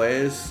interesting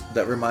ways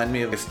that remind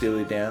me of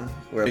Steely Dan,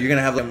 where you're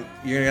gonna have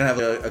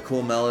a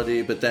cool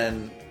melody, but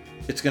then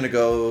it's gonna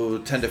go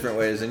 10 different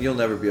ways, and you'll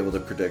never be able to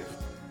predict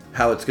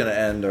how it's gonna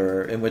end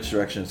or in which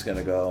direction it's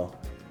gonna go.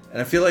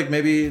 And I feel like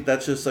maybe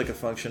that's just a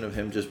function of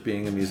him just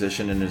being a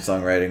musician and his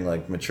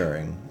songwriting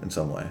maturing in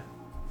some way.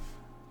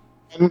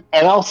 And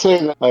I'll say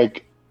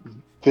that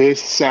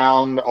this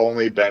sound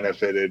only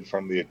benefited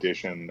from the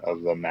addition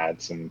of the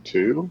Madsen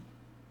 2,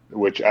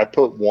 which I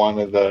put one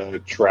of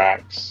the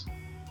tracks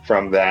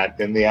from that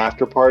in the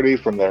after party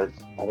from their,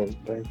 I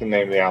think the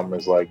name of the album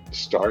is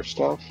Star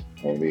Stuff,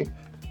 maybe.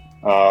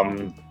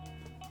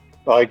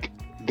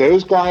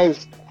 Those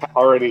guys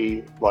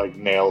already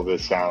nail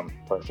this sound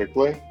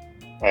perfectly,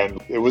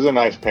 and it was a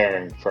nice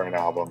pairing for an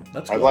album.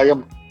 That's cool.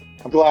 I'm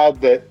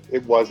glad that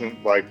it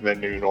wasn't the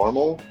new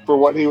normal for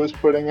what he was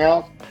putting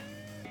out.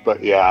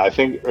 But yeah, I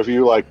think if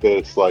you like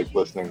this,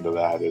 listening to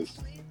that is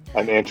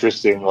an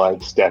interesting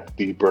step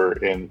deeper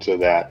into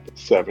that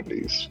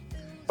 70s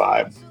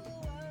vibe.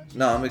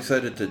 No, I'm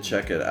excited to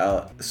check it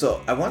out.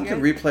 So I wanted to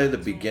replay the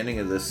beginning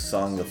of this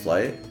song, The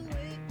Flight,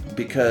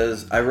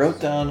 because I wrote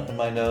down in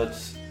my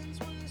notes,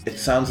 it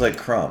sounds like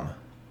Crumb.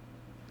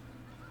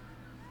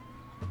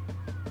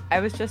 I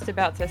was just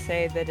about to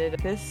say that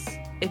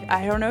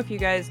I don't know if you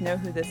guys know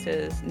who this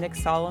is. Nick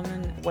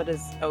Solomon.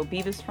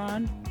 Beavis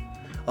Fron?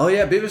 Oh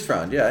yeah, Beavis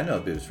Fron. Yeah, I know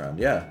Beavis Fron.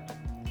 Yeah.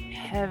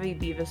 Heavy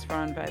Beavis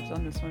Fron vibes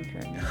on this one for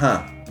me.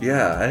 Huh.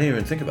 Yeah, I didn't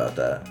even think about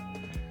that.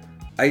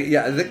 I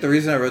think the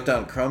reason I wrote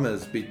down Crumb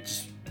is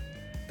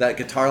that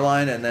guitar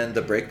line and then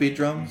the breakbeat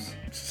drums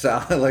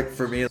sound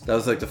for me, that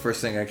was the first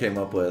thing I came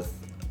up with.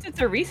 It's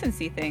a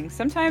recency thing.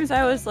 Sometimes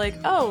I was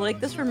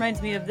this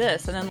reminds me of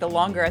this, and then the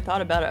longer I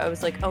thought about it, I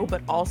was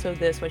but also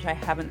this, which I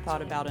haven't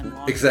thought about in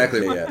long.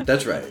 Exactly. Yeah,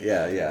 that's right.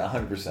 Yeah,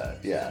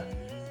 100%. Yeah.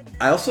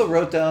 I also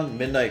wrote down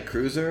Midnight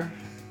Cruiser.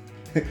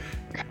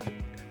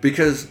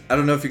 Because I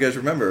don't know if you guys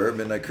remember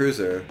Midnight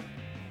Cruiser,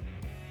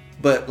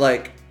 but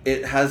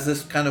it has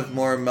this kind of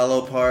more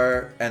mellow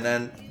part, and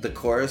then the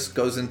chorus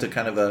goes into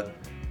kind of a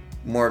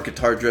more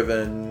guitar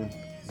driven,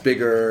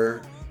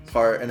 bigger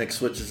part, and it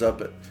switches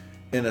up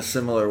in a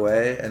similar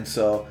way. And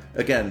so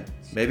again,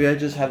 maybe I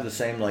just have the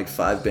same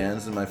 5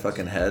 bands in my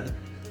fucking head,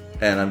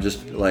 and I'm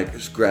just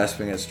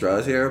grasping at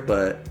straws here,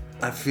 but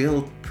I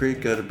feel pretty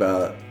good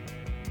about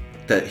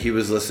that he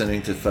was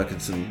listening to fucking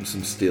some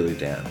Steely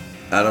Dan.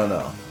 I don't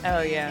know.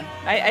 Oh yeah,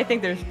 I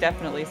think there's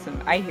definitely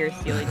some. I hear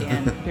Steely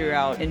Dan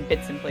throughout in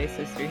bits and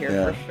places through here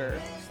for sure.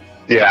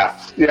 Yeah.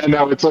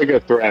 No, it's like a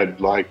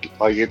thread. Like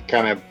it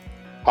kind of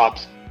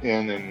pops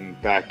in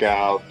and back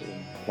out,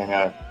 and kind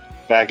of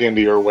back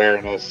into your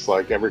awareness.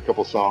 Like every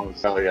couple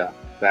songs. Oh yeah,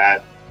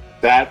 that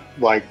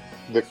like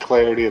the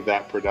clarity of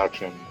that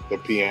production, the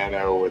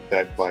piano with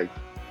that like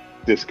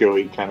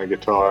disco-y kind of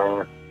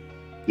guitar.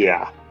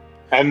 Yeah.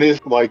 And these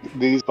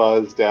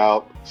buzzed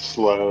out,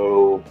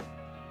 slow,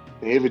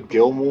 David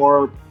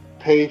Gilmour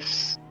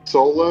pace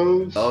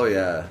solos. Oh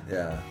yeah.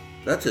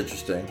 That's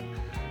interesting.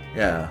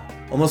 Yeah.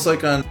 Almost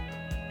like on,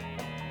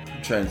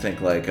 I'm trying to think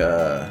like,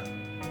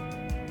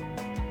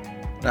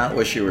 not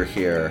Wish You Were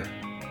Here.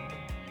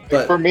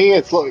 But for me,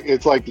 it's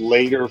like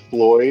later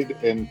Floyd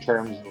in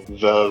terms of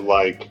the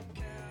like,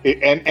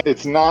 and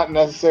it's not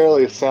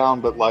necessarily a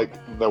sound, but like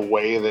the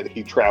way that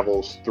he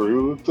travels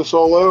through the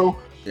solo.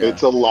 Yeah.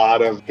 It's a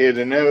lot of hit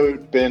a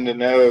note, bend a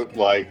note,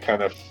 like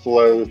kind of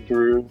flow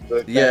through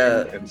the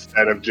thing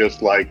instead of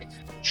just like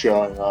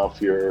showing off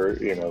your,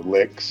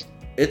 licks.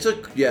 That's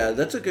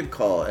a good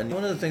call. And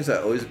one of the things I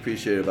always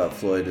appreciate about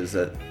Floyd is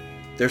that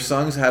their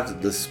songs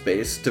have the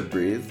space to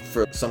breathe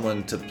for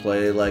someone to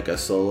play like a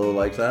solo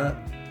like that.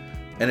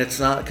 And it's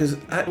not, because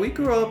we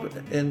grew up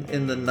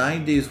in the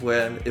 90s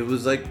when it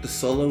was like the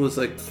solo was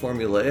like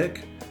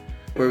formulaic,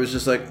 where it was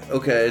just like,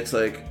 okay, it's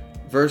like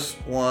verse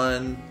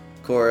 1,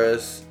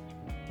 chorus,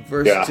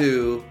 verse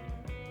 2,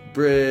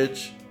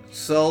 bridge,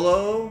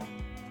 solo.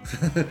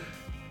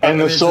 And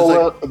the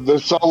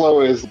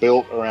solo is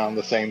built around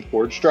the same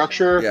chord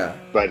structure,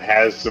 but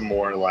has some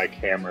more like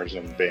hammers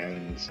and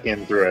bends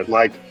in through it.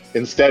 Like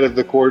instead of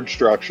the chord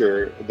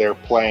structure, they're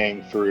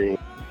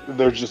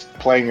just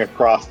playing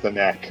across the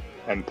neck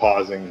and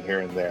pausing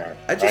here and there.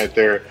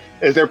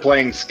 They're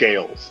playing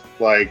scales.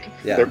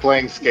 They're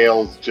playing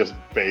scales just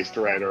based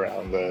right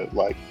around the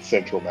like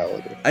central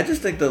melody. I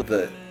just think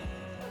that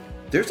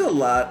there's a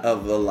lot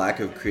of a lack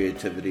of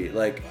creativity.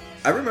 Like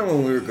I remember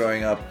when we were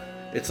growing up,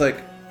 it's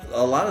like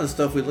a lot of the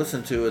stuff we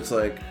listened to, it's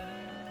like,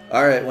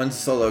 all right, when's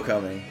the solo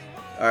coming?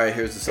 All right,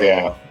 here's the solo.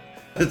 Yeah.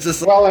 It's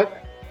just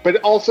but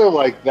also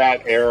like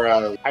that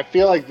era, I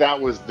feel like that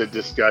was the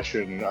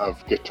discussion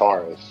of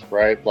guitarists,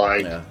 right?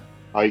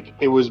 Like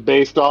it was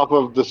based off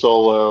of the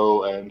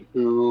solo and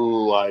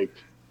who like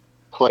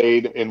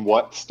played in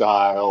what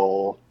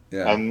style,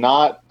 and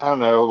not, I don't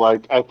know,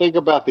 like I think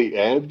about the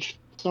Edge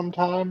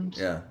sometimes,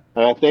 and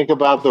I think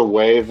about the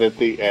way that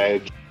the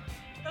Edge.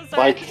 Oh,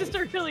 sorry, it's just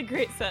a really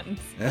great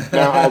sentence.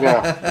 No, I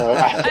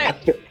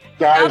know.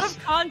 Guys, out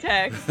of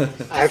context.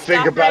 I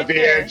think about the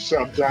Edge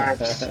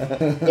sometimes.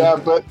 Yeah,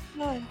 but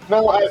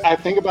no, I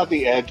think about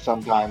the Edge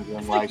sometimes,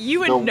 and like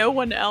you and no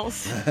one else.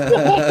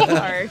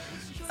 Sorry.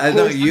 I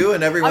know you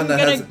and everyone that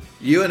has an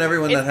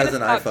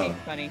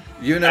iPhone.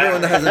 You and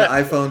everyone that has an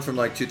iPhone from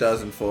like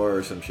 2004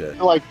 or some shit.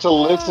 Like to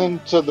listen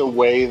to the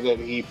way that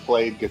he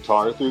played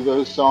guitar through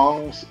those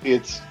songs,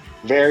 it's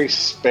very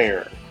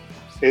spare.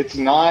 It's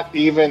not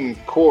even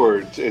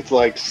chords. It's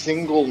like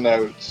single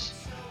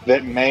notes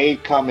that may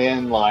come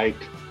in like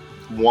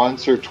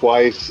once or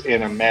twice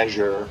in a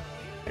measure.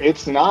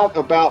 It's not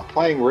about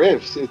playing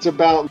riffs. It's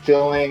about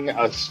filling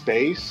a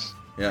space.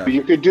 Yeah.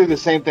 You could do the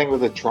same thing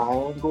with a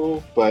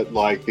triangle, but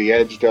like the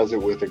Edge does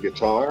it with a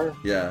guitar.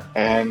 Yeah.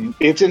 And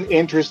it's an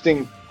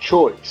interesting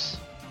choice.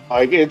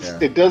 Like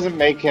it doesn't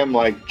make him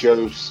like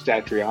Joe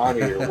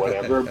Satriani or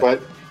whatever,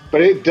 but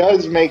it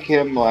does make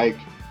him like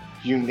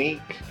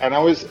unique. And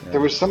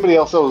there was somebody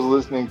else I was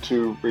listening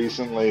to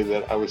recently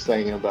that I was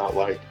thinking about,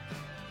 like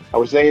I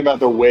was thinking about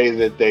the way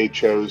that they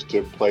chose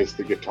to place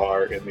the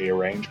guitar in the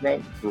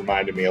arrangement.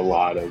 Reminded me a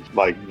lot of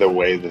like the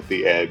way that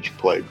the Edge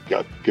played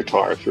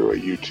guitar through a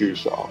U2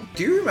 song.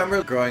 Do you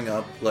remember growing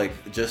up,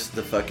 like just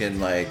the fucking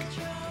like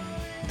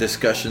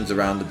discussions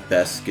around the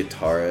best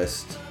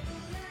guitarist?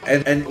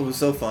 And it was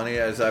so funny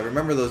as I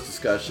remember those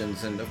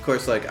discussions, and of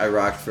course like I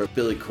rocked for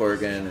Billy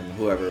Corgan and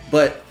whoever,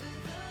 but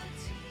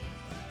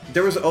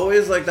there was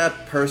always like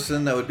that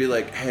person that would be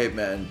like, hey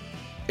man,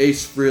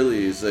 Ace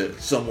Frehley is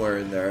somewhere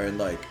in there in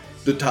like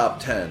the top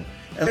 10.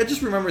 And I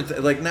just remember,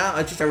 like now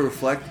I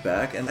reflect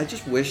back and I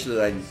just wish that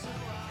I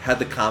had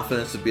the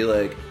confidence to be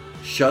like,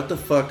 shut the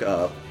fuck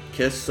up,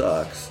 Kiss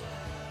sucks.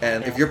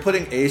 And if you're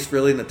putting Ace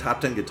Frehley in the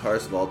top 10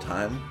 guitarists of all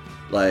time,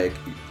 like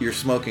you're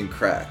smoking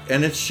crack.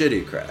 And it's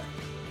shitty crack.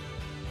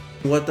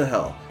 What the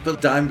hell?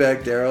 But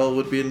Dimebag Darrell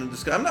would be in the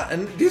discussion.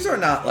 And these are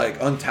not like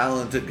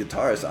untalented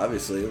guitarists,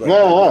 obviously. Like,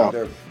 no.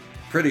 They're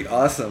pretty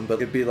awesome, but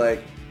it'd be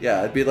like,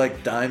 it'd be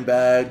like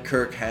Dimebag,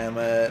 Kirk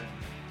Hammett,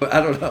 I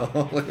don't know,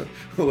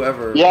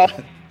 whoever. Yeah.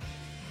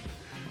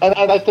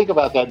 And I think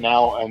about that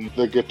now, and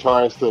the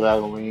guitarists that I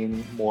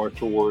lean more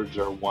towards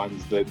are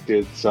ones that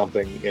did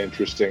something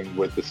interesting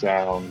with the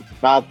sound.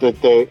 Not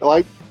that they,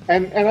 like,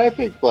 and I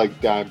think, like,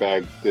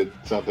 Dimebag did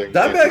something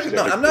interesting.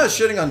 No, I'm not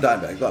shitting on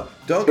Dimebag. Look,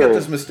 don't get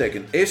this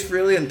mistaken. Ace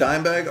Frehley and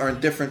Dimebag are in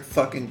different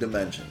fucking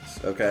dimensions,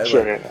 okay?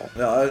 Sure. Like,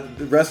 no,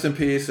 rest in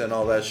peace and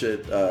all that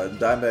shit.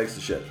 Dimebag's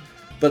the shit.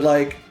 But,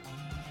 like,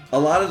 a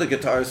lot of the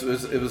guitars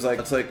it was like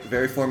it's like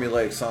very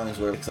formulaic songs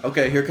where it's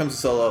okay, here comes a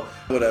solo,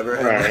 whatever,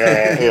 and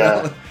Right,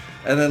 yeah.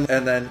 and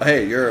then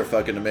hey, you're a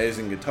fucking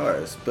amazing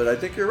guitarist. But I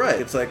think you're right.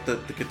 It's like the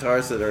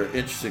guitars that are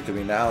interesting to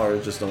me now are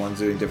just the ones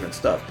doing different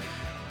stuff.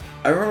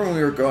 I remember when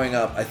we were growing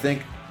up, I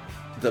think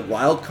the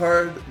wild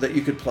card that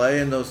you could play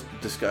in those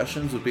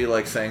discussions would be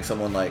like saying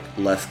someone like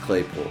Les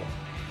Claypool,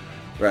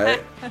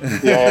 right?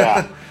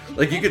 Yeah.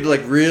 Like you could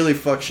like really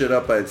fuck shit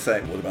up by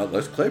saying, "What about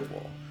Les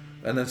Claypool?"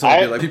 And then someone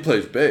would be like, "He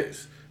plays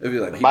bass." It'd be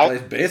like, "He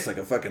plays bass like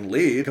a fucking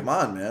lead. Come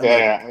on, man."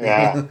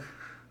 Yeah.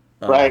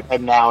 Right,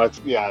 and now it's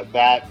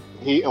that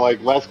he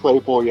like Les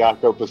Claypool,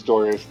 Jaco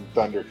Pastorius, and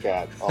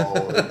Thundercat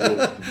all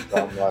exist in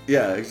some like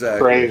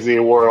exactly. crazy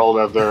world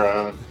of their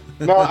own.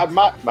 No,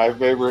 my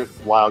favorite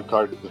wild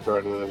card to throw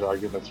into those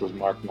arguments was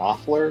Mark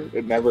Knopfler.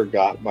 It never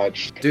got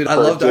much. Dude, I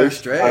love Dire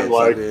Straits.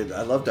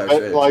 I love Dire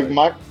Straits.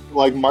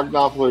 Like Mark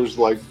Knopfler's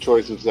like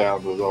choice of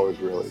sound was always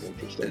really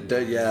interesting.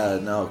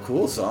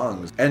 Cool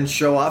songs and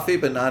show offy,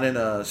 but not in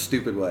a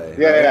stupid way.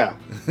 Yeah,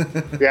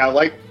 right? Yeah,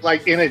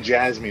 like in a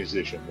jazz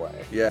musician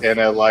way. Yeah, and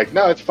like,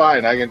 no, it's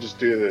fine. I can just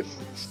do this.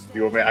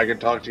 You want me? I can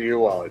talk to you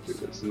while I do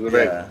this. This is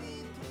amazing.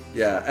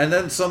 Yeah, and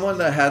then someone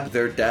that had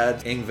their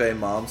dad's Yngwie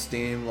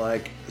Malmsteen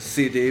like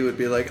CD would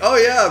be like, "Oh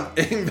yeah,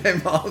 Yngwie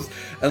Malmsteen,"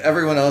 and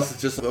everyone else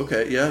is just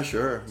okay, yeah,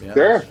 sure, yeah,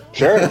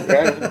 sure,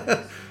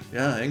 yeah,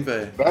 yeah,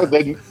 Yngwie. No,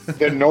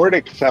 the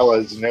Nordic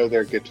fellas know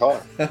their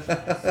guitar.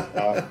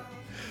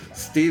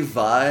 Steve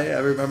Vai, I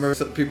remember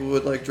some people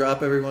would like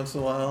drop every once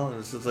in a while, and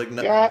it's just like,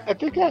 no. Yeah, I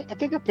think I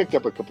picked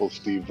up a couple of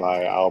Steve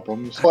Vai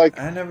albums. Like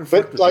I never,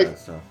 but like that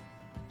stuff.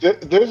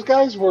 Those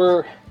guys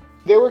were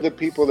the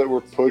people that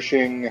were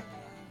pushing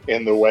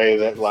in the way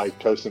that like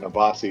Tosin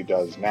Abasi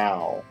does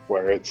now,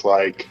 where it's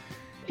like,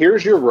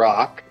 here's your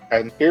rock,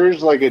 and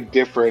here's like a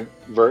different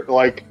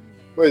like,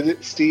 was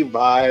it Steve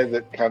Vai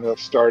that kind of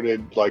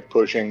started like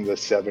pushing the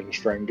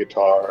 7-string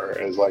guitar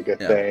as like a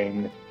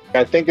thing?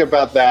 I think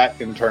about that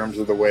in terms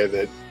of the way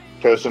that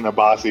Tosin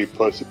Abasi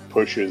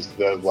pushes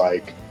the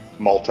like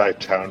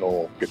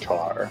multi-tonal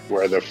guitar,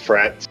 where the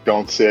frets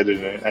don't sit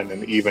in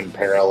an even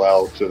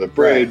parallel to the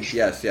bridge.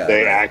 Right.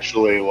 They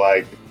actually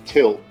like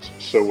tilt,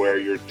 so where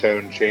your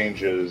tone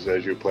changes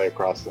as you play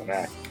across the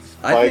neck.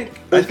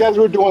 Those guys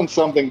were doing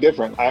something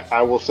different.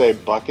 I will say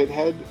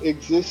Buckethead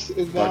exists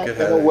in that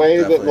in a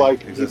way that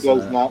like he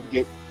does not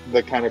get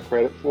the kind of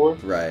credit for.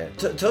 Right.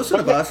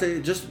 Tosin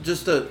Abasi,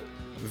 just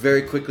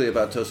very quickly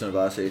about Tosin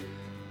Abasi.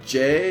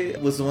 Jay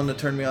was the one that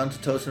turned me on to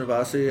Tosin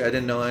Abasi. I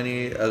didn't know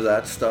any of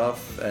that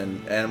stuff,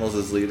 and Animals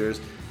as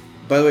Leaders.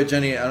 By the way,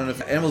 Jenny, I don't know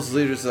if Animals as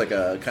Leaders is like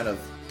a kind of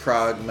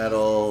prog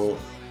metal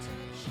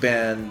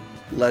band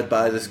led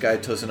by this guy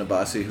Tosin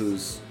Abasi,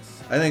 who's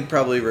I think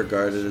probably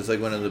regarded as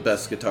like one of the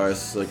best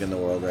guitarists like in the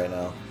world right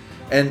now.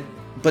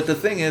 But the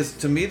thing is,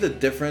 to me, the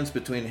difference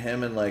between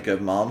him and like a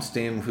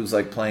Malmsteen who's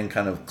like playing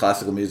kind of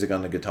classical music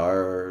on the guitar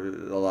or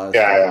a lot of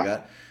stuff like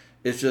that,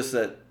 it's just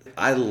that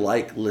I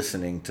like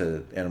listening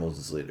to Animals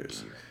as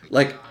Leaders.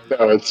 Like,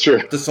 no, it's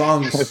true. The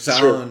songs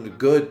sound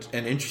good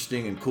and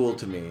interesting and cool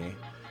to me,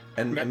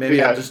 and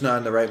maybe I'm just not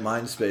in the right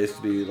mind space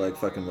to be like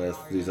fucking with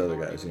these other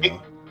guys, you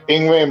know.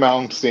 Yngwie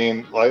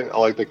Malmsteen,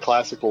 like the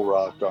classical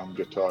rock on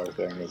guitar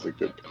thing, is a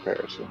good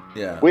comparison.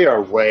 Yeah, we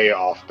are way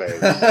off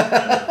base.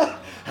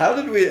 How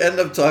did we end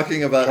up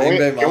talking about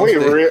Yngwie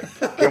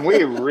Malmsteen? Can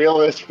we reel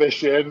this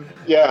fish in?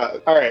 Yeah.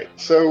 All right.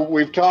 So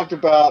we've talked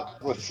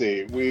about. Let's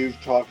see. We've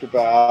talked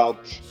about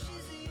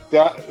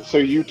that. So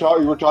you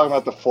were talking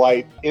about the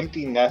Flight,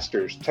 Empty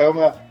Nesters.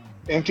 Toma,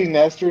 Empty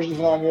Nesters is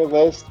on your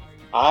list.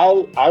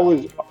 I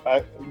was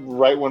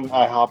right when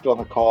I hopped on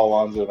the call.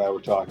 Alonzo and I were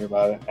talking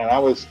about it, and I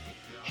was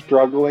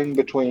struggling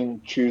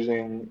between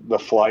choosing the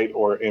Flight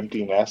or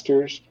Empty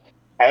Nesters.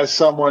 As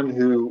someone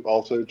who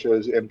also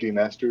chose Empty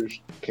Nesters,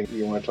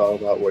 you want to talk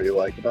about what you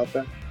like about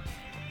them?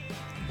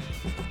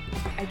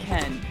 I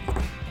can.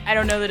 I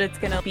don't know that it's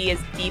going to be as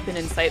deep and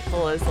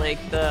insightful as like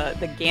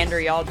the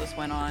gander y'all just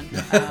went on.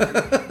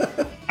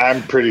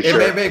 I'm pretty sure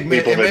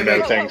people that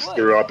know things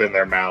threw up in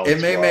their mouths. It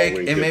may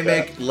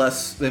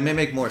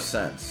make more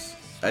sense.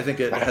 I think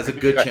it has a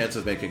good chance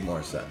of making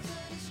more sense.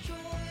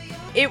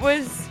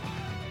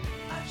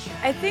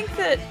 I think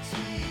that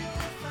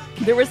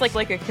there was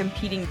like a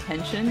competing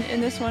tension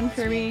in this one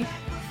for me,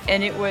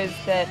 and it was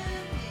that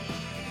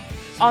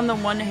on the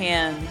one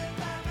hand,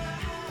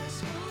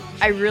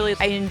 I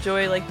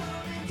enjoy like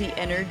the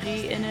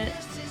energy in it,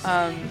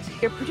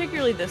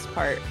 particularly this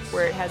part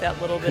where it has that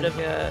little bit of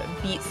a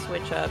beat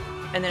switch up,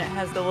 and then it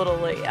has the little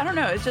like, I don't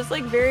know, it's just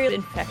like very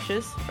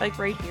infectious, like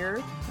right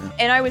here.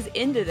 And I was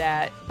into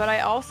that, but I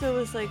also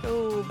was like,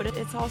 oh, but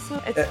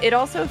it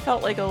also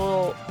felt like a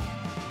little,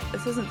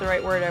 this isn't the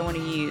right word I want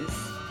to use,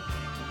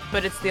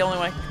 but it's the only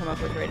one I can come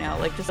up with right now.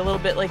 Like just a little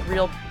bit like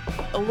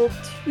a little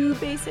too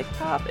basic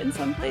pop in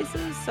some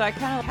places. So I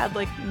kind of had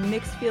like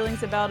mixed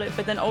feelings about it,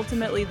 but then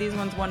ultimately these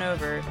ones won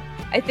over.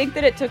 I think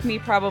that it took me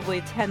probably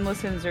 10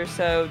 listens or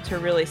so to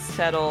really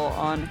settle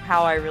on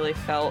how I really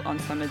felt on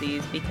some of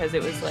these, because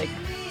it was like,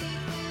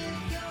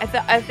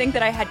 I think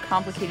that I had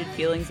complicated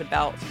feelings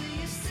about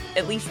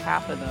at least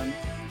half of them.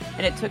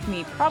 and it took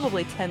me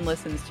probably 10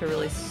 listens to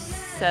really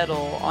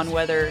settle on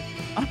whether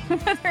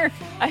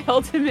I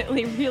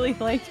ultimately really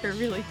liked or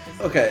really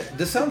disliked. Okay,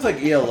 this sounds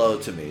like ELO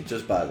to me,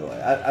 just by the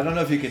way. I don't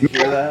know if you can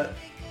hear that.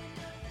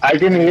 I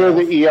can hear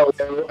the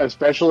ELO,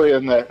 especially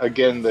in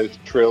the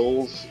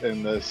trills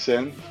and the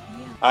synth.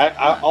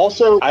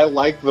 I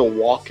like the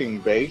walking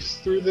bass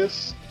through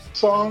this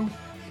song.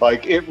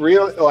 Like it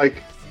really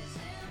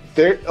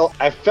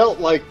I felt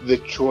like the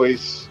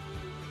choice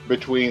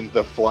between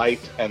The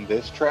Flight and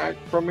this track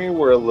for me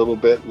were a little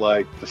bit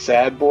like the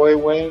sad boy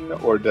win,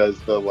 or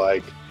does the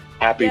like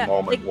happy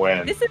moment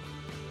win?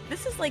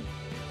 This is like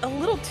a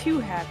little too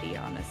happy,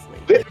 honestly.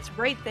 It's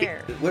right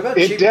there. What about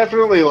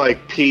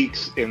it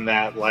peaks in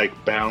that like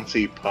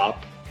bouncy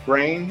pop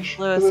range.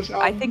 Lewis,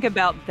 I think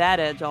about that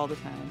edge all the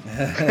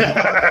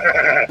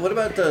time. What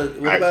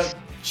about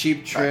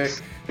Cheap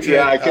Trick?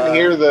 Yeah, I can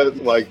hear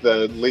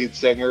the lead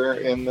singer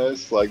in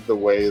this, like the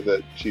way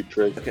that Cheap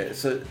Trick. Okay,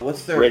 so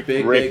what's their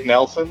Rick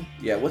Nelson?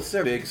 Yeah, what's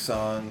their big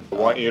song? I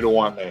Want You to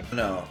Want Me.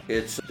 No,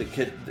 it's the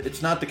kid.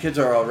 It's not The Kids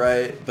Are All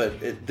Right, but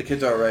The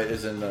Kids Are All Right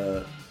is in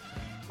the.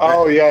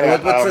 Oh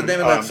yeah. What's the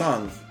name of that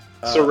song?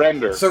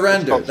 Surrender.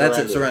 Surrender. That's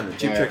it. Surrender.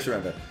 Cheap Trick.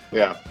 Surrender.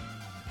 Yeah.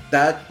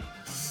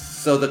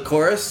 So the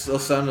chorus will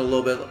sound a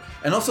little bit,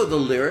 and also the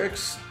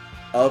lyrics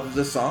of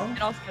the song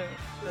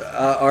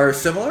are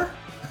similar.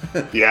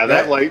 Yeah,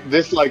 that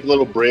this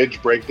little bridge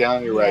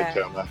breakdown. You're right,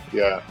 Toma.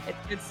 Yeah, it's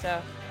good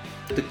stuff.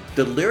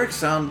 The lyrics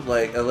sound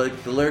like the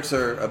lyrics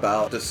are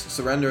about this.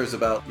 Surrender is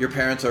about your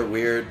parents are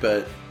weird,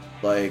 but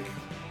like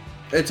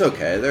it's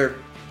okay. They're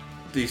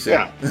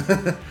decent.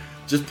 Yeah.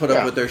 Just put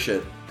up with their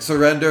shit.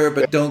 Surrender,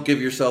 but don't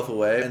give yourself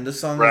away. And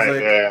this song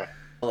is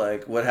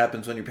like what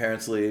happens when your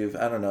parents leave.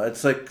 I don't know.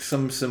 It's like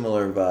some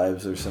similar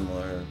vibes or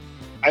similar.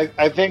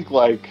 I think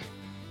like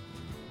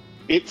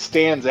it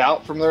stands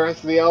out from the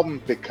rest of the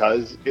album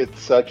because it's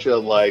such a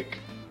like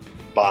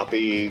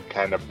boppy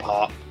kind of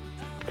pop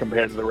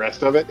compared to the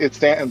rest of it. It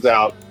stands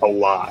out a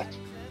lot.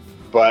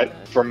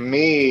 But for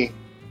me,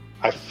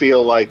 I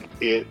feel like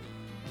it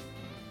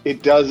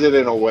does it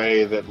in a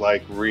way that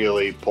like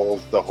really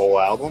pulls the whole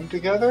album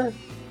together.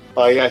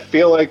 Like I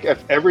feel like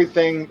if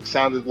everything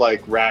sounded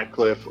like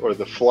Ratcliffe or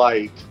The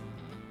Flight,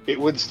 it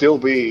would still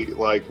be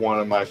like one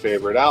of my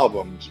favorite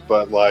albums.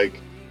 But like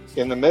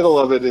in the middle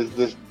of it is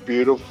this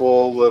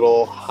beautiful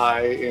little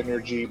high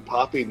energy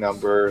poppy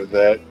number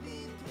that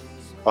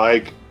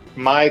like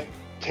my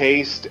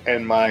taste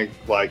and my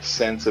like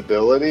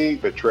sensibility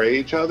betray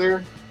each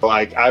other.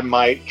 Like I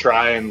might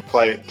try and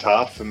play it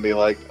tough and be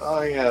like,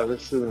 oh yeah,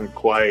 this isn't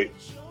quite,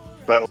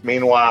 but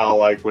meanwhile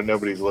like when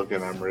nobody's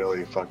looking I'm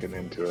really fucking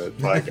into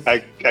it. Like I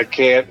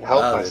can't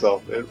help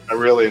myself. I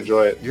really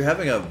enjoy it. You're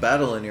having a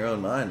battle in your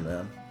own mind,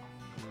 man.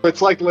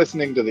 It's like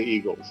listening to the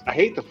Eagles. I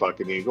hate the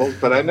fucking Eagles,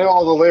 but I know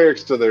all the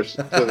lyrics to their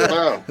song.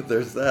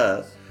 There's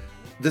that.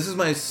 This is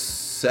my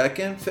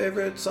second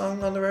favorite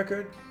song on the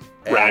record.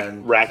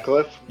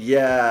 Ratcliffe?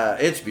 Yeah,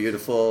 it's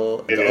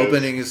beautiful. The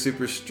opening is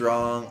super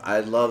strong.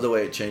 I love the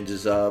way it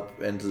changes up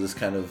into this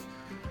kind of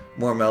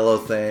more mellow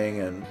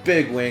thing and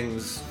big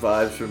wings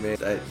vibes for me.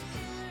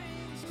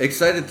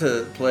 Excited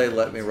to play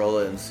Let Me Roll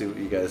It and see what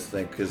you guys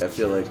think because I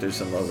feel like there's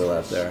some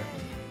overlap there.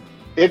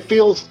 It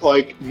feels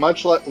like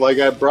much like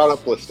I brought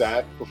up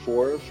Lestat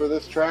before for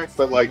this track,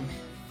 but like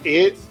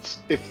it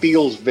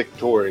feels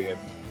Victorian.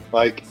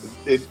 Like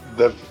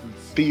the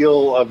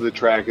feel of the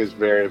track is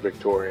very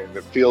Victorian.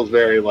 It feels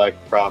very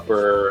like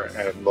proper,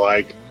 and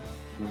like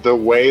the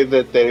way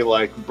that they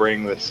like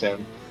bring the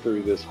synth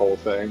through this whole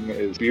thing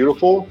is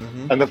beautiful.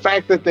 Mm-hmm. And the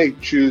fact that they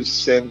choose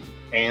synth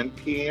and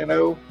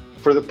piano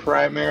for the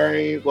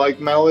primary like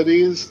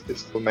melodies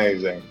is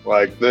amazing.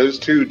 Like those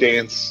two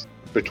dance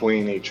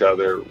between each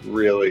other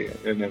really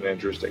in an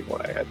interesting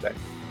way, I think.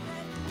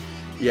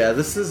 Yeah,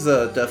 this is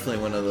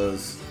definitely one of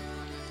those.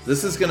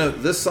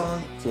 This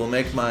song will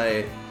make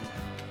my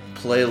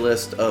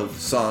playlist of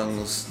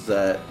songs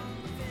that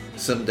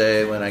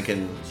someday when I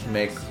can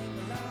make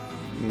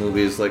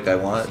movies like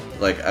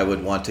I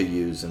would want to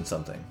use in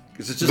something.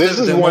 Because it's just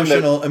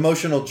the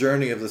emotional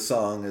journey of the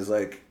song is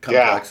like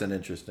complex and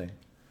interesting.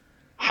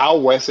 How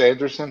Wes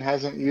Anderson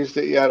hasn't used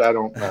it yet, I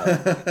don't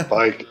know.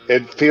 Like,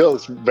 it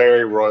feels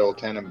very Royal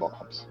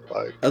Tenenbaums.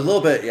 Like a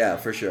little bit, yeah,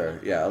 for sure.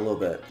 Yeah, a little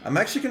bit. I'm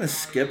actually going to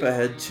skip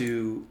ahead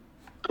to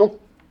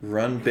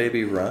Run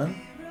Baby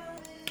Run.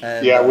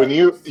 And, when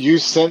you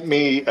sent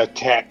me a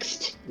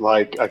text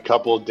like a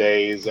couple of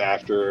days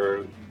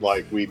after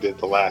like we did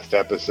the last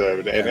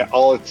episode, and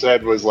all it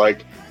said was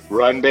like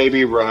 "Run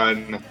Baby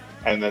Run,"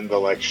 and then the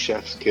like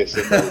chef's kiss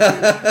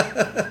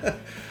emoji.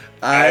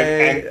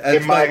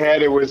 In my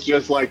head, it was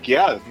just like,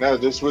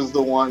 this was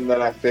the one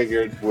that I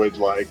figured would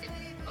like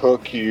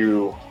hook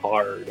you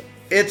hard.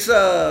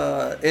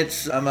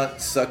 I'm a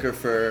sucker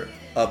for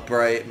a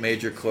bright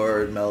major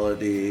chord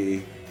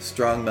melody,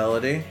 strong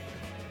melody.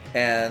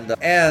 And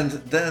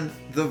then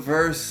the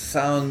verse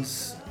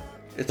sounds,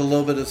 it's a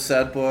little bit of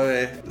sad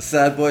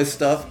boy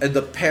stuff, and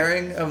the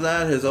pairing of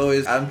that is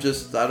always, I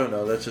don't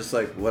know, that's just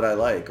like what I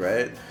like,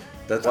 right?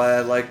 That's why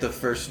I like the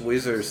first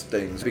Weezer's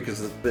things,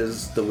 because it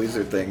is the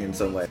Weezer thing in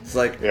some way. It's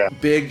like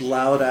big,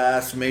 loud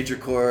ass major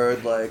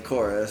chord like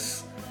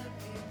chorus,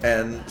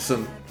 and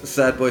some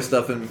sad boy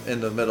stuff in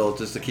the middle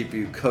just to keep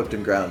you hooked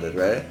and grounded,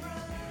 right?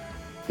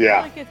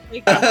 Yeah.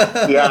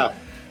 Yeah.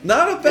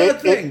 Not a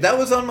bad thing. That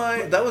was on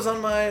my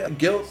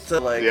guilt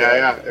it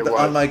was.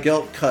 on my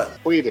guilt cut.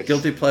 Sweetest.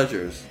 Guilty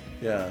pleasures.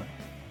 Yeah.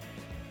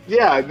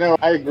 Yeah, no,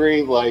 I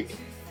agree. Like,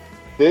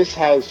 this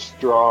has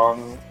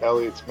strong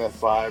Elliott Smith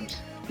vibes.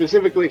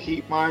 Specifically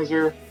Heat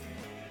Miser.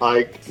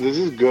 Like, this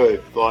is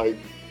good. Like,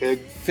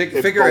 it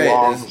Figure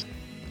belongs. Eight is...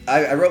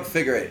 I wrote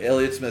Figure Eight.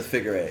 Elliott Smith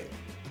Figure Eight.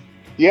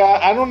 Yeah,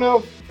 I don't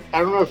know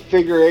if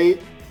Figure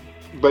Eight,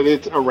 but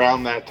it's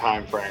around that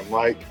time frame.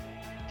 Like,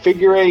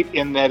 Figure Eight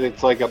in that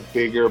it's like a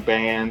bigger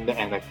band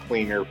and a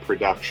cleaner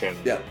production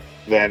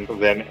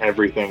than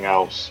everything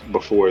else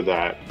before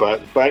that.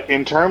 But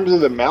in terms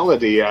of the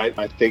melody,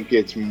 I think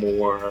it's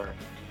more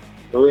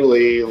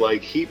early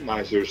like Heat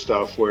Miser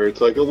stuff where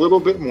it's like a little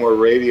bit more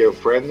radio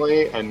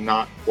friendly and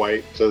not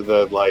quite to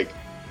the like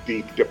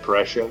deep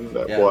depression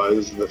that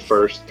was the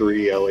first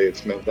 3 Elliott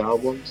Smith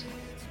albums.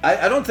 I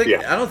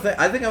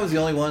think I was the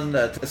only one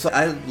that. So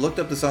I looked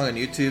up the song on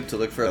YouTube to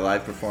look for a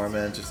live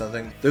performance or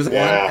something. There's one,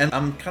 and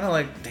I'm kind of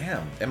like,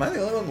 damn, am I the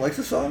only one who likes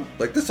the song?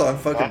 Like, this song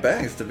fucking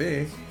bangs to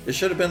me. It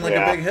should have been like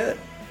a big hit.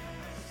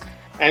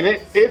 And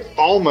it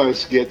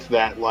almost gets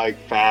that like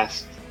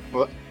fast.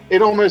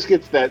 It almost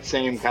gets that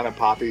same kind of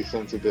poppy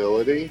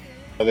sensibility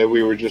that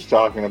we were just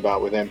talking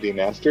about with Empty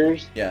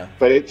Nesters. Yeah.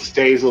 But it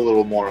stays a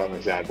little more on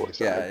the sad boy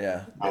side.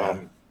 Yeah.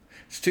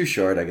 It's too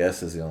short, I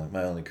guess, is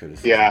my only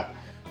criticism. Yeah.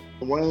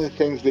 One of the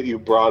things that you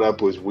brought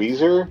up was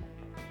Weezer.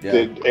 Yeah.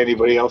 Did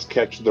anybody else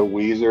catch the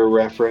Weezer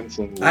reference?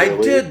 I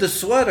did. The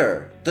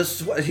sweater. He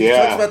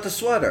talks about the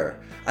sweater.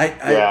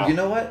 You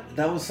know what?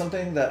 That was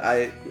something that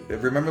I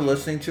remember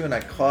listening to, and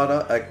I caught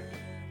up.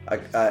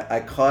 I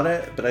caught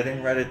it, but I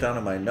didn't write it down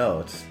in my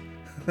notes.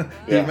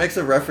 He makes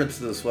a reference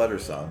to the sweater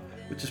song,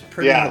 which is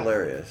pretty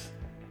hilarious.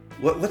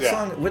 What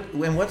song?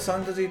 In what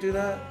song does he do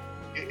that?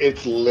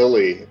 It's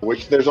Lily,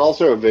 which there's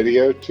also a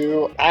video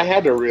to. I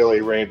had to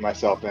really rein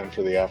myself in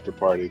for the after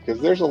party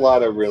because there's a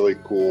lot of really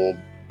cool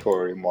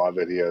Toro Y Moi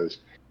videos.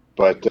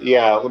 But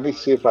let me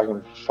see if I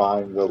can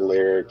find the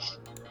lyrics.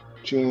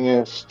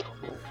 Genius.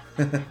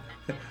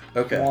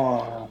 Okay.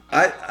 Wow.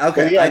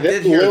 I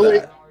did hear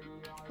that.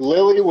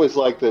 Lily was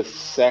like the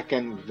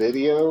second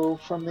video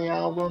from the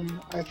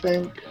album, I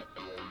think.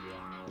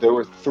 There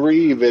were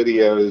 3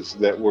 videos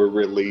that were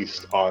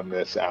released on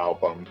this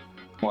album.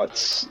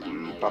 Let's see.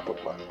 I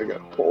gotta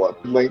pull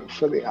up link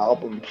for the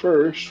album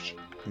first.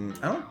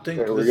 I don't think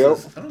there we go.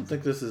 I don't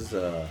think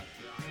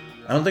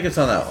it's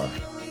on that one.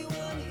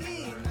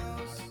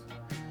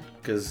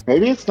 Because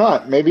maybe it's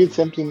not. Maybe it's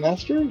Empty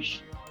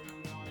Nesters.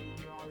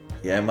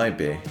 Yeah, it might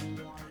be.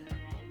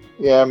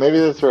 Yeah, maybe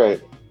that's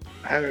right.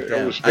 I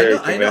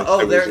know.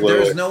 Oh,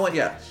 there's no one.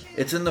 Yeah,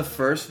 it's in the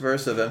first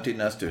verse of Empty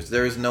Nesters.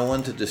 There is no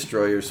one to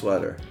destroy your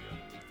sweater.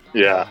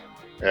 Yeah.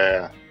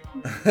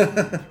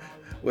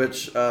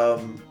 Which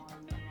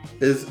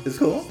is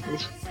cool.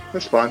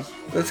 It's fun.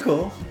 That's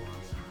cool.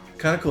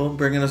 Kind of cool.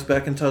 Bringing us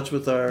back in touch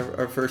with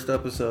our first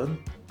episode.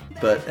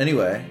 But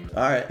anyway,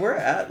 all right. We're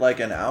at like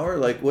an hour.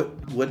 Like,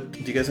 what? Do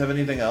you guys have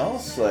anything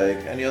else? Like,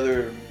 any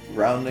other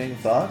rounding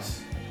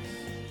thoughts?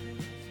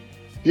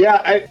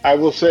 Yeah, I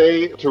will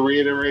say, to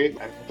reiterate,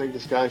 I don't think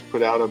this guy's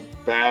put out a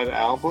bad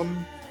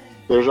album.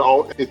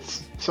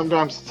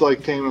 Sometimes it's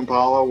like Tame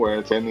Impala,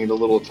 where I need a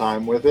little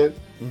time with it.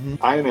 Mm-hmm.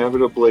 I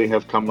inevitably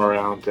have come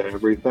around to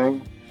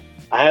everything.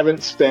 I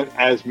haven't spent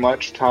as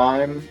much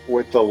time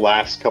with the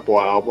last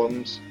couple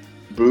albums.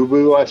 Boo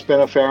Boo I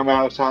spent a fair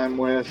amount of time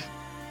with,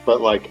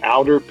 but like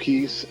Outer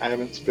Peace I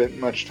haven't spent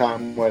much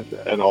time with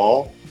at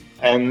all.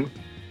 And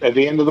at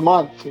the end of the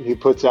month, he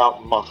puts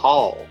out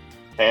Mahal.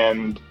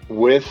 And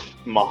with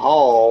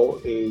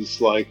Mahal is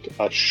like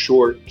a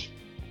short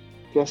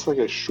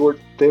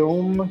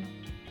film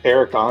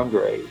Eric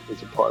Andre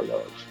is a part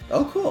of.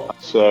 Oh, cool.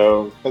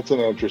 So that's an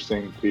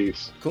interesting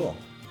piece. Cool.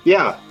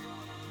 Yeah.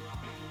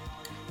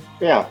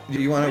 Do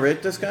you want to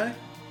rate this guy?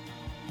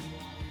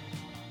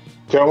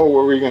 Tell me,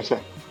 what were you going to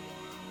say?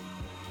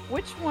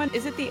 Which one?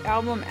 Is it the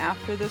album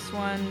after this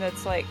one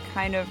that's like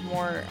kind of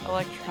more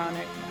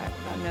electronic?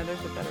 I don't know,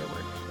 there's a better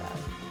word for that.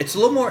 It's a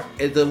little more,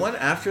 the one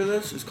after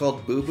this is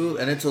called Boo Boo,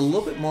 and it's a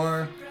little bit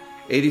more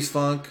 80s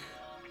funk,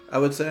 I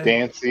would say.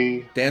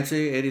 Dancey,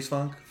 80s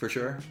funk, for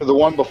sure. The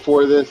one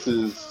before this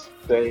is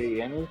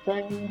Say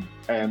Anything,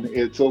 and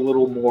it's a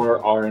little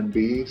more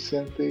R&B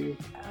synthy.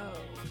 Oh,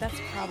 that's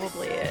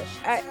probably it.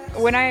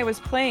 When I was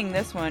playing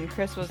this one,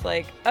 Chris was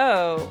like,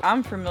 "Oh,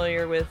 I'm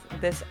familiar with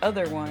this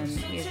other one.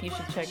 You should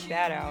check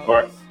that out."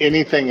 Or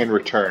Anything in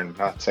Return.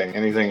 Not saying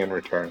Anything in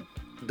Return.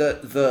 Yeah,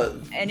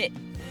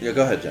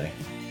 go ahead, Jenny.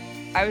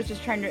 I was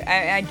just trying to.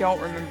 I don't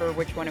remember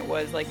which one it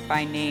was, like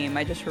by name.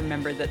 I just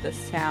remembered that the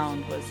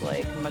sound was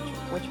like much.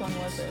 Which one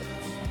was it?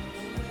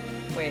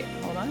 Wait,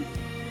 hold on.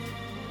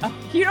 Oh,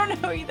 you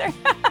don't know either.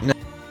 No.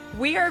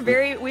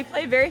 We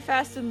play very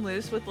fast and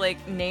loose with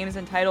like names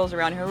and titles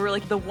around here. We're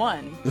like the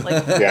one.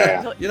 Like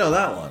Yeah. You know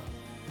that one.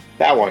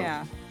 That one.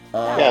 Yeah.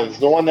 Yeah, it's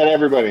the one that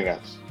everybody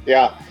knows.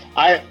 Yeah.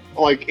 I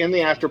like in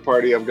the after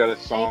party I've got a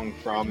song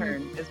from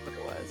Turn is what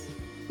it was.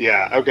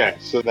 Yeah, okay.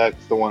 So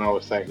that's the one I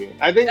was thinking.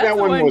 I think That's that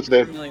the one was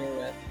you're familiar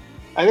with.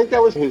 I think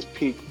that was his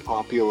peak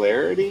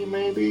popularity,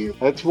 maybe.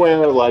 That's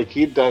where like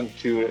he'd done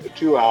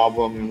two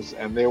albums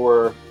and they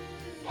were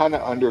kind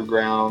of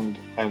underground,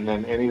 and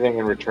then anything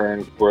in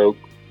return broke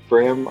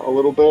for him a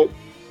little bit.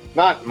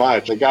 Not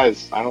much. The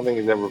guy's, I don't think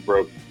he's ever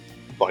broke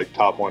like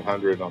top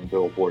 100 on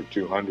Billboard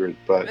 200,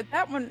 but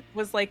that one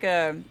was like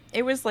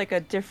it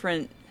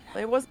wasn't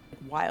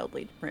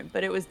wildly different,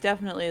 but it was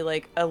definitely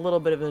like a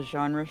little bit of a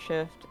genre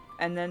shift.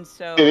 And then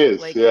so it is,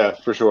 like, yeah,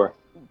 for sure.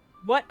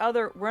 What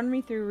other, run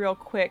me through real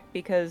quick,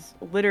 because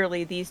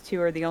literally these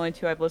two are the only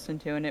two I've listened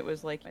to, and it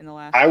was like in the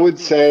last I would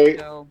week, say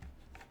so.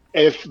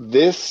 If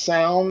this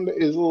sound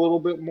is a little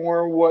bit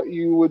more what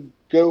you would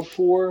go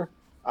for,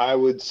 I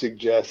would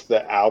suggest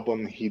the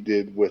album he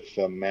did with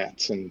the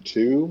Matson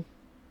 2,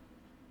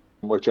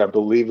 which I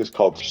believe is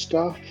called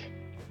Stuff.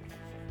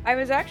 I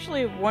was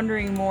actually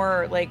wondering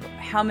more, like,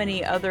 how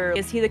many other...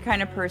 Is he the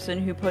kind of person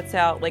who puts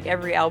out, like,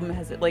 every album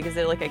has... Like, is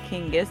it like a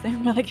King Giz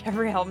thing? Like,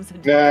 every album's a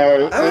different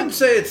No, album? I wouldn't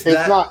say it's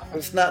that. not.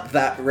 It's not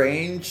that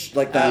range,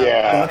 like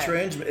that much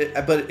range,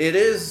 but it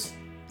is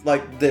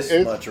like this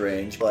much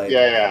range. Like,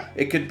 yeah.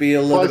 It could be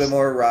a little Plus, bit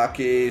more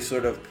rocky,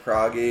 sort of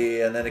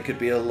proggy, and then it could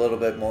be a little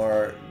bit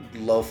more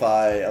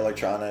lo-fi,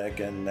 electronic,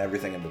 and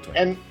everything in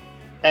between.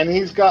 And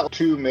he's got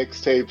 2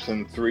 mixtapes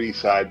and 3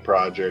 side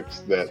projects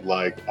that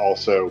like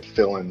also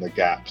fill in the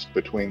gaps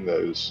between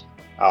those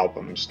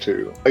albums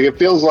too. Like it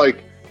feels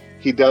like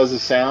he does a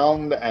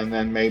sound and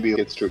then maybe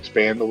gets to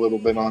expand a little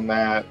bit on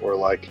that, or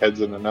like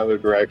heads in another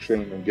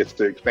direction and gets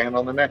to expand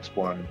on the next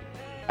one.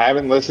 I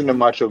haven't listened to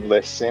much of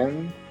Les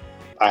Sin.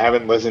 I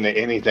haven't listened to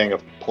anything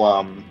of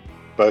Plum.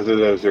 Both of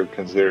those are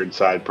considered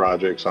side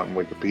projects on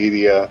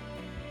Wikipedia.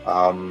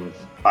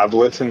 I've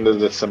listened to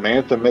the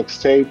Samantha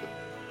mixtape,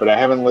 but I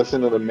haven't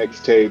listened to the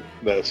mixtape,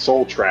 the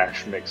Soul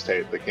Trash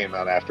mixtape that came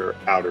out after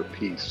Outer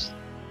Peace.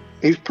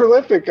 He's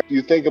prolific.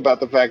 You think about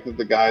the fact that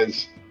the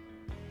guy's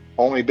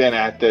only been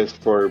at this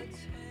for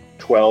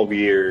 12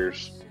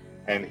 years,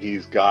 and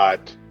he's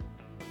got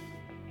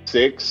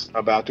 6,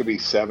 about to be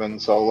 7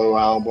 solo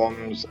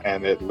albums,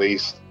 and at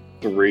least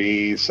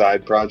 3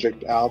 side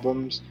project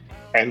albums,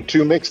 and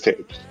 2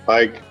 mixtapes.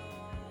 Like,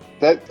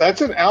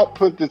 that's an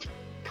output that's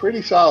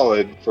pretty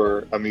solid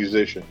for a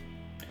musician.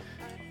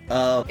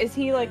 Is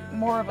he like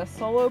more of a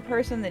solo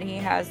person that he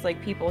has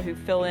like people who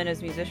fill in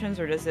as musicians,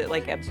 or does it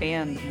like a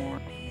band more?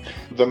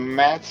 The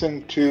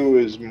Matson 2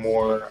 is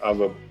more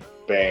of a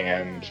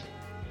band.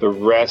 The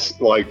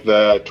rest, like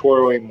the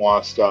Toro Y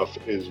Moi stuff,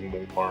 is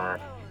more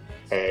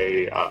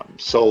a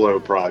solo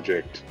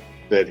project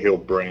that he'll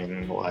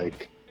bring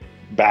like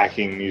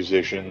backing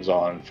musicians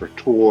on for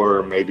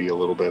tour, maybe a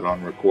little bit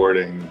on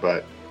recording,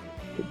 but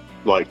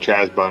like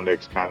Chaz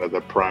Bundick's kind of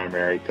the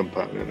primary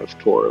component of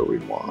Toro Y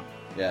Moi.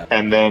 Yeah.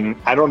 And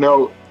then, I don't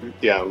know,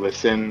 Les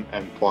Sin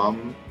and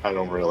Plum, I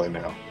don't really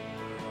know.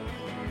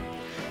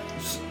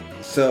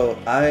 So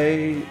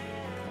I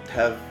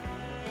have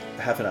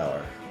half an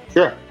hour.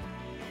 Sure.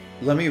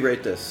 Let me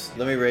rate this.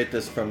 Let me rate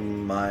this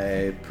from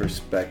my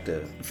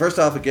perspective. First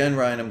off, again,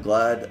 Ryan, I'm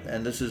glad,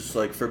 and this is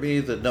like for me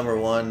the number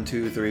 1,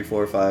 2, 3,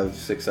 4, 5,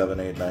 6, 7,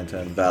 8, 9,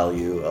 10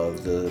 value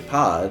of the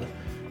pod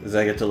is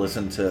I get to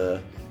listen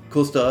to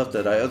cool stuff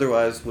that I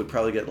otherwise would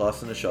probably get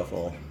lost in the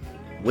shuffle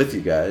with you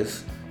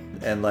guys.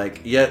 And like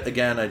yet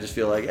again, I just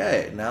feel like,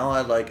 hey, now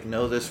I like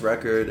know this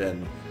record,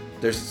 and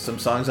there's some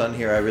songs on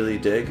here I really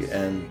dig,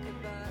 and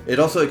it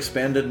also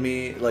expanded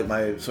me, like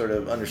my sort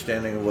of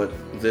understanding of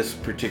what this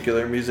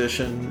particular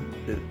musician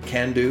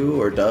can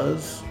do or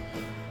does.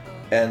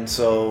 And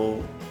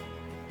so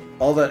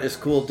all that is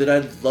cool. Did I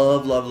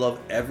love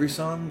every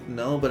song?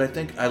 No, but I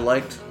think I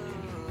liked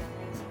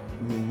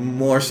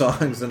more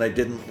songs than I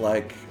didn't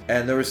like.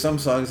 And there were some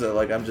songs that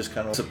like I'm just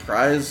kind of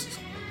surprised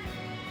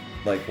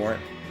like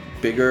weren't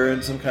bigger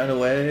in some kind of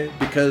way,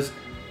 because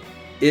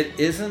it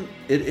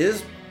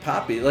is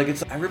poppy. Like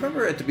I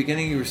remember at the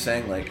beginning you were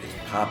saying like it's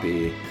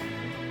poppy,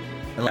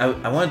 and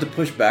I wanted to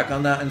push back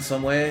on that in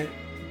some way,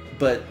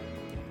 but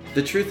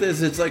the truth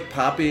is it's like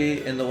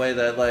poppy in the way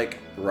that like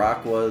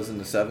rock was in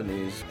the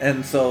 70s.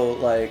 And so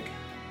like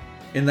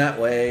in that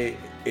way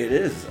it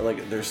is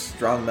like there's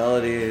strong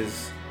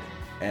melodies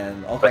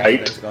and all kinds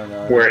of things going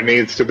on where it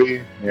needs to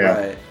be.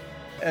 Yeah. Right.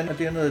 And at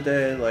the end of the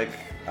day, like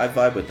I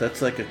vibe with.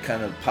 That's like a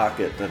kind of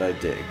pocket that I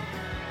dig.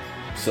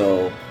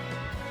 So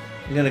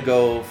I'm gonna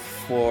go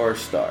 4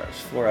 stars,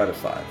 4 out of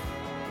 5.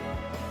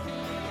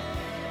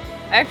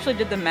 I actually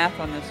did the math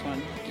on this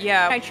one.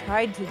 Yeah, I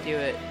tried to do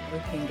it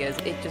with King Giz.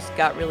 It just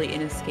got really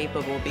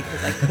inescapable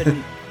because I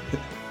couldn't.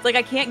 It's like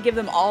I can't give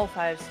them all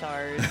 5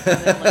 stars. And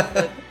then,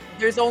 like,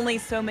 there's only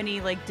so many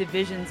like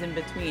divisions in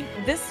between.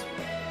 This,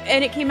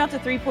 and it came out to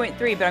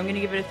 3.3, but I'm gonna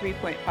give it a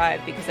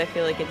 3.5 because I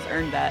feel like it's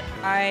earned that.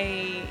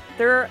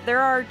 There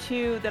are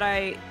 2 that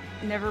I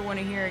Never Want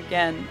to Hear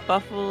Again,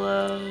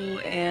 Buffalo,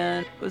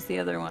 and what was the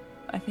other one?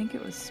 I think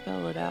it was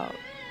Spell It Out,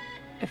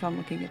 if I'm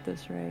looking at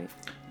this right.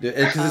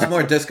 Because it's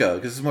more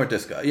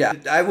disco. Yeah,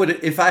 I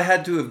would, if I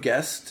had to have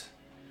guessed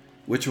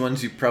which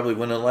ones you probably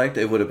wouldn't have liked,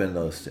 it would have been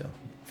those two,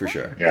 for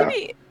sure. Yeah.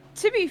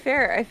 To be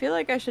fair, I feel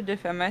like I should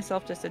defend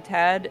myself just a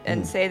tad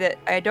and say that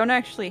I don't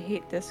actually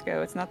hate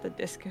disco. It's not the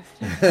disco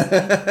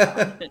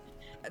thing.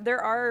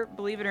 There are,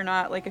 believe it or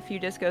not, like a few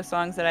disco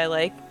songs that I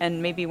like,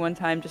 and maybe one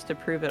time just to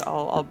prove it,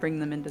 I'll bring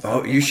them into.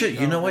 Oh, you should.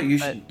 You know what? You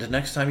should. The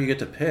next time you get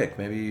to pick,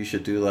 maybe you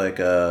should do like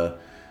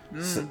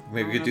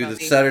maybe you could do the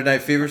Saturday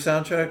Night Fever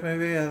soundtrack.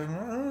 Maybe, I don't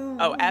know.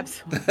 Oh,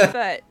 absolutely.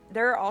 But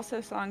there are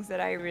also songs that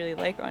I really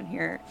like on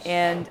here,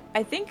 and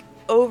I think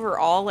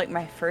overall, like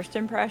my first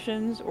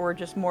impressions were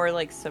just more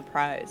like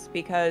surprise,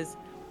 because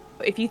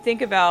if you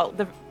think about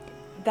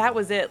that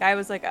was it. I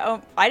was like,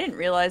 oh, I didn't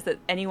realize that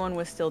anyone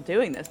was still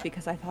doing this,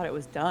 because I thought it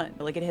was done.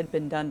 Like it had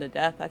been done to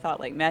death. I thought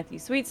like Matthew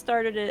Sweet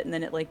started it, and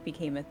then it like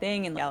became a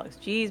thing, and Alex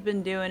G's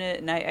been doing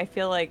it, and I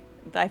felt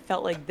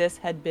like this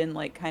had been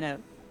like kind of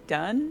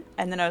done,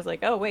 and then I was like,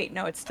 oh wait,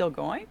 no, it's still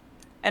going.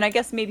 And I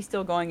guess maybe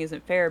still going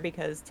isn't fair,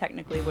 because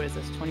technically, what is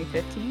this,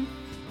 2015?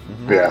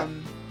 Mm-hmm. Yeah.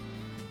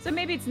 So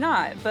maybe it's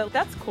not, but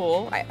that's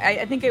cool.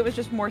 I think it was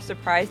just more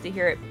surprised to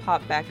hear it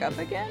pop back up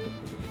again.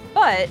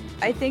 But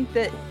I think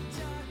that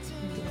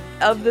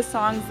of the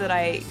songs that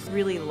I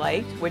really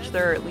liked, which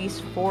there are at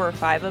least 4 or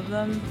 5 of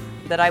them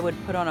that I would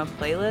put on a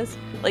playlist,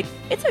 like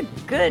it's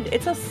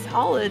a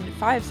solid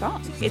 5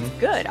 songs. It's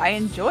good. I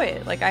enjoy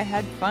it. Like I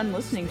had fun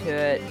listening to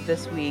it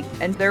this week,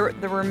 and there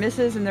were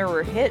misses and there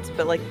were hits,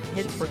 but like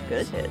hits were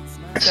good hits.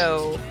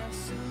 So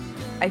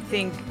I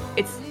think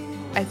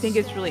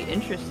it's really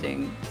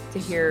interesting to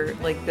hear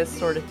like this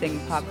sort of thing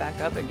pop back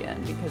up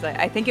again, because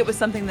I think it was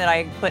something that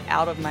I put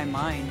out of my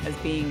mind as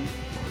being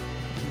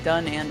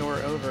done and or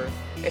over,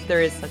 if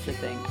there is such a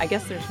thing. I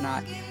guess there's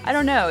not. I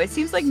don't know. It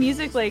seems like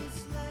music, like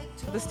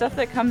the stuff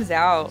that comes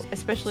out,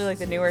 especially like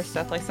the newer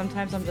stuff, like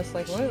sometimes I'm just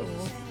like, what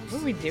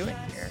are we doing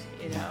here?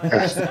 You know?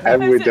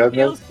 Have we done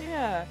this?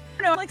 Yeah.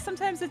 I don't know, like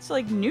sometimes it's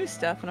like new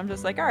stuff and I'm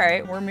just like, all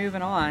right, we're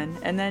moving on.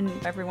 And then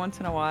every once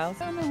in a while,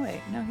 oh no,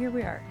 wait, no, here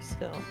we are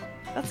still.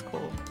 That's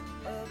cool.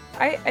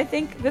 I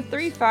think the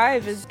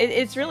 3-5 is,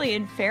 it's really,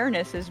 in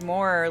fairness, is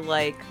more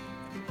like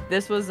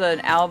this was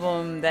an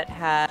album that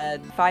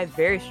had 5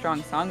 very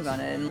strong songs on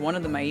it, and one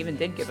of them I even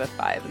did give a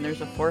 5, and there's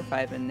a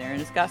 4-5 in there,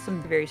 and it's got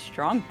some very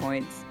strong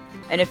points.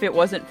 And if it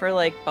wasn't for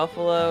like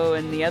Buffalo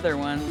and the other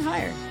one,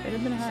 higher. It'd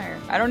have been higher.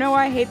 I don't know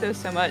why I hate those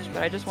so much,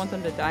 but I just want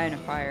them to die in a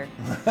fire.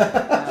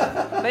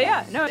 But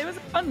yeah, no, it was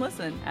a fun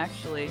listen,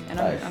 actually. And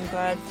I'm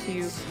glad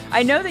to...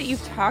 I know that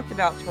you've talked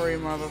about Toro Y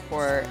Moi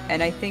before,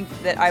 and I think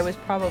that I was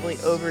probably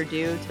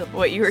overdue to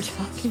what you were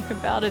talking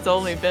about. It's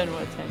only been, 10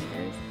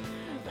 years?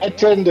 I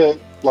tend to,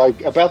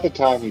 like, about the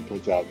time he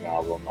puts out an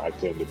album, I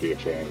tend to be a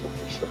fan of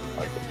him for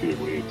like a few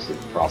weeks and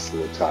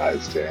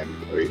proselytize to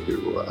anybody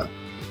who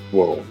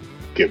will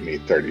give me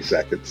 30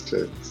 seconds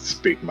to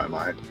speak my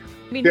mind.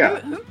 I mean, yeah.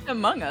 Whom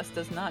Among Us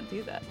does not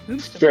do that.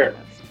 Sure.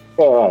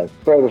 For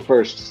the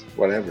first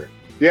whatever.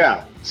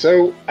 Yeah.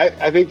 So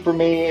I think for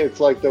me, it's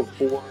like the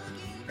 4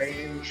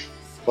 range.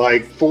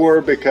 Like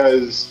 4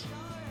 because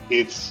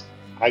it's,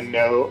 I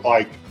know,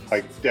 like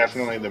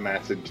definitely the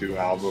Method 2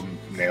 album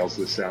nails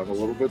the sound a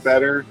little bit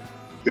better.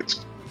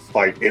 It's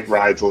like it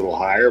rides a little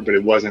higher, but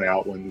it wasn't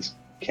out when this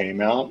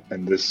came out,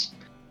 and this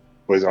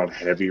was on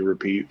heavy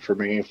repeat for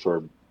me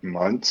for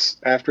months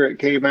after it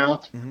came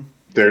out. Mm-hmm.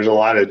 There's a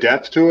lot of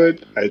depth to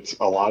it. It's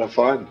a lot of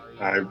fun.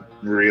 I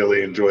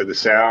really enjoy the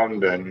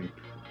sound, and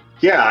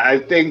yeah, I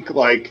think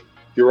like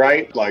you're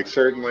right. Like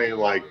certainly,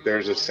 like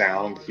there's a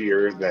sound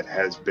here that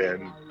has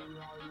been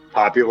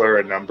popular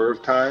a number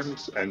of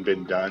times and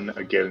been done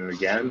again and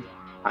again.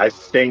 I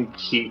think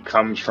he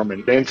comes from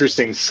an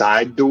interesting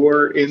side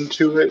door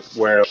into it,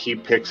 where he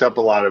picks up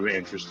a lot of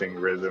interesting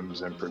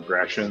rhythms and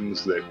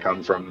progressions that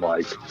come from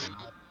like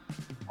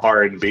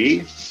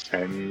R&B,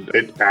 and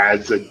it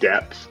adds a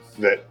depth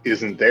that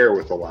isn't there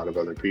with a lot of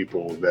other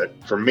people that,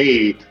 for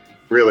me,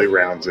 really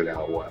rounds it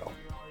out well.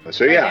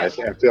 So yeah, I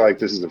feel like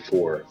this is a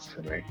 4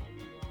 for me.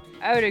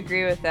 I would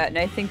agree with that, and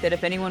I think that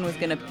if anyone was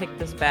going to pick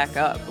this back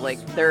up,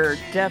 like, there are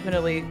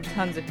definitely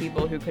tons of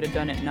people who could have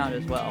done it not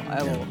as well.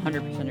 I will 100%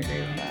 agree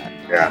with that.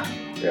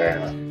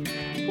 Yeah.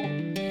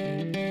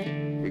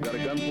 You got a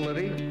gun,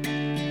 Letty?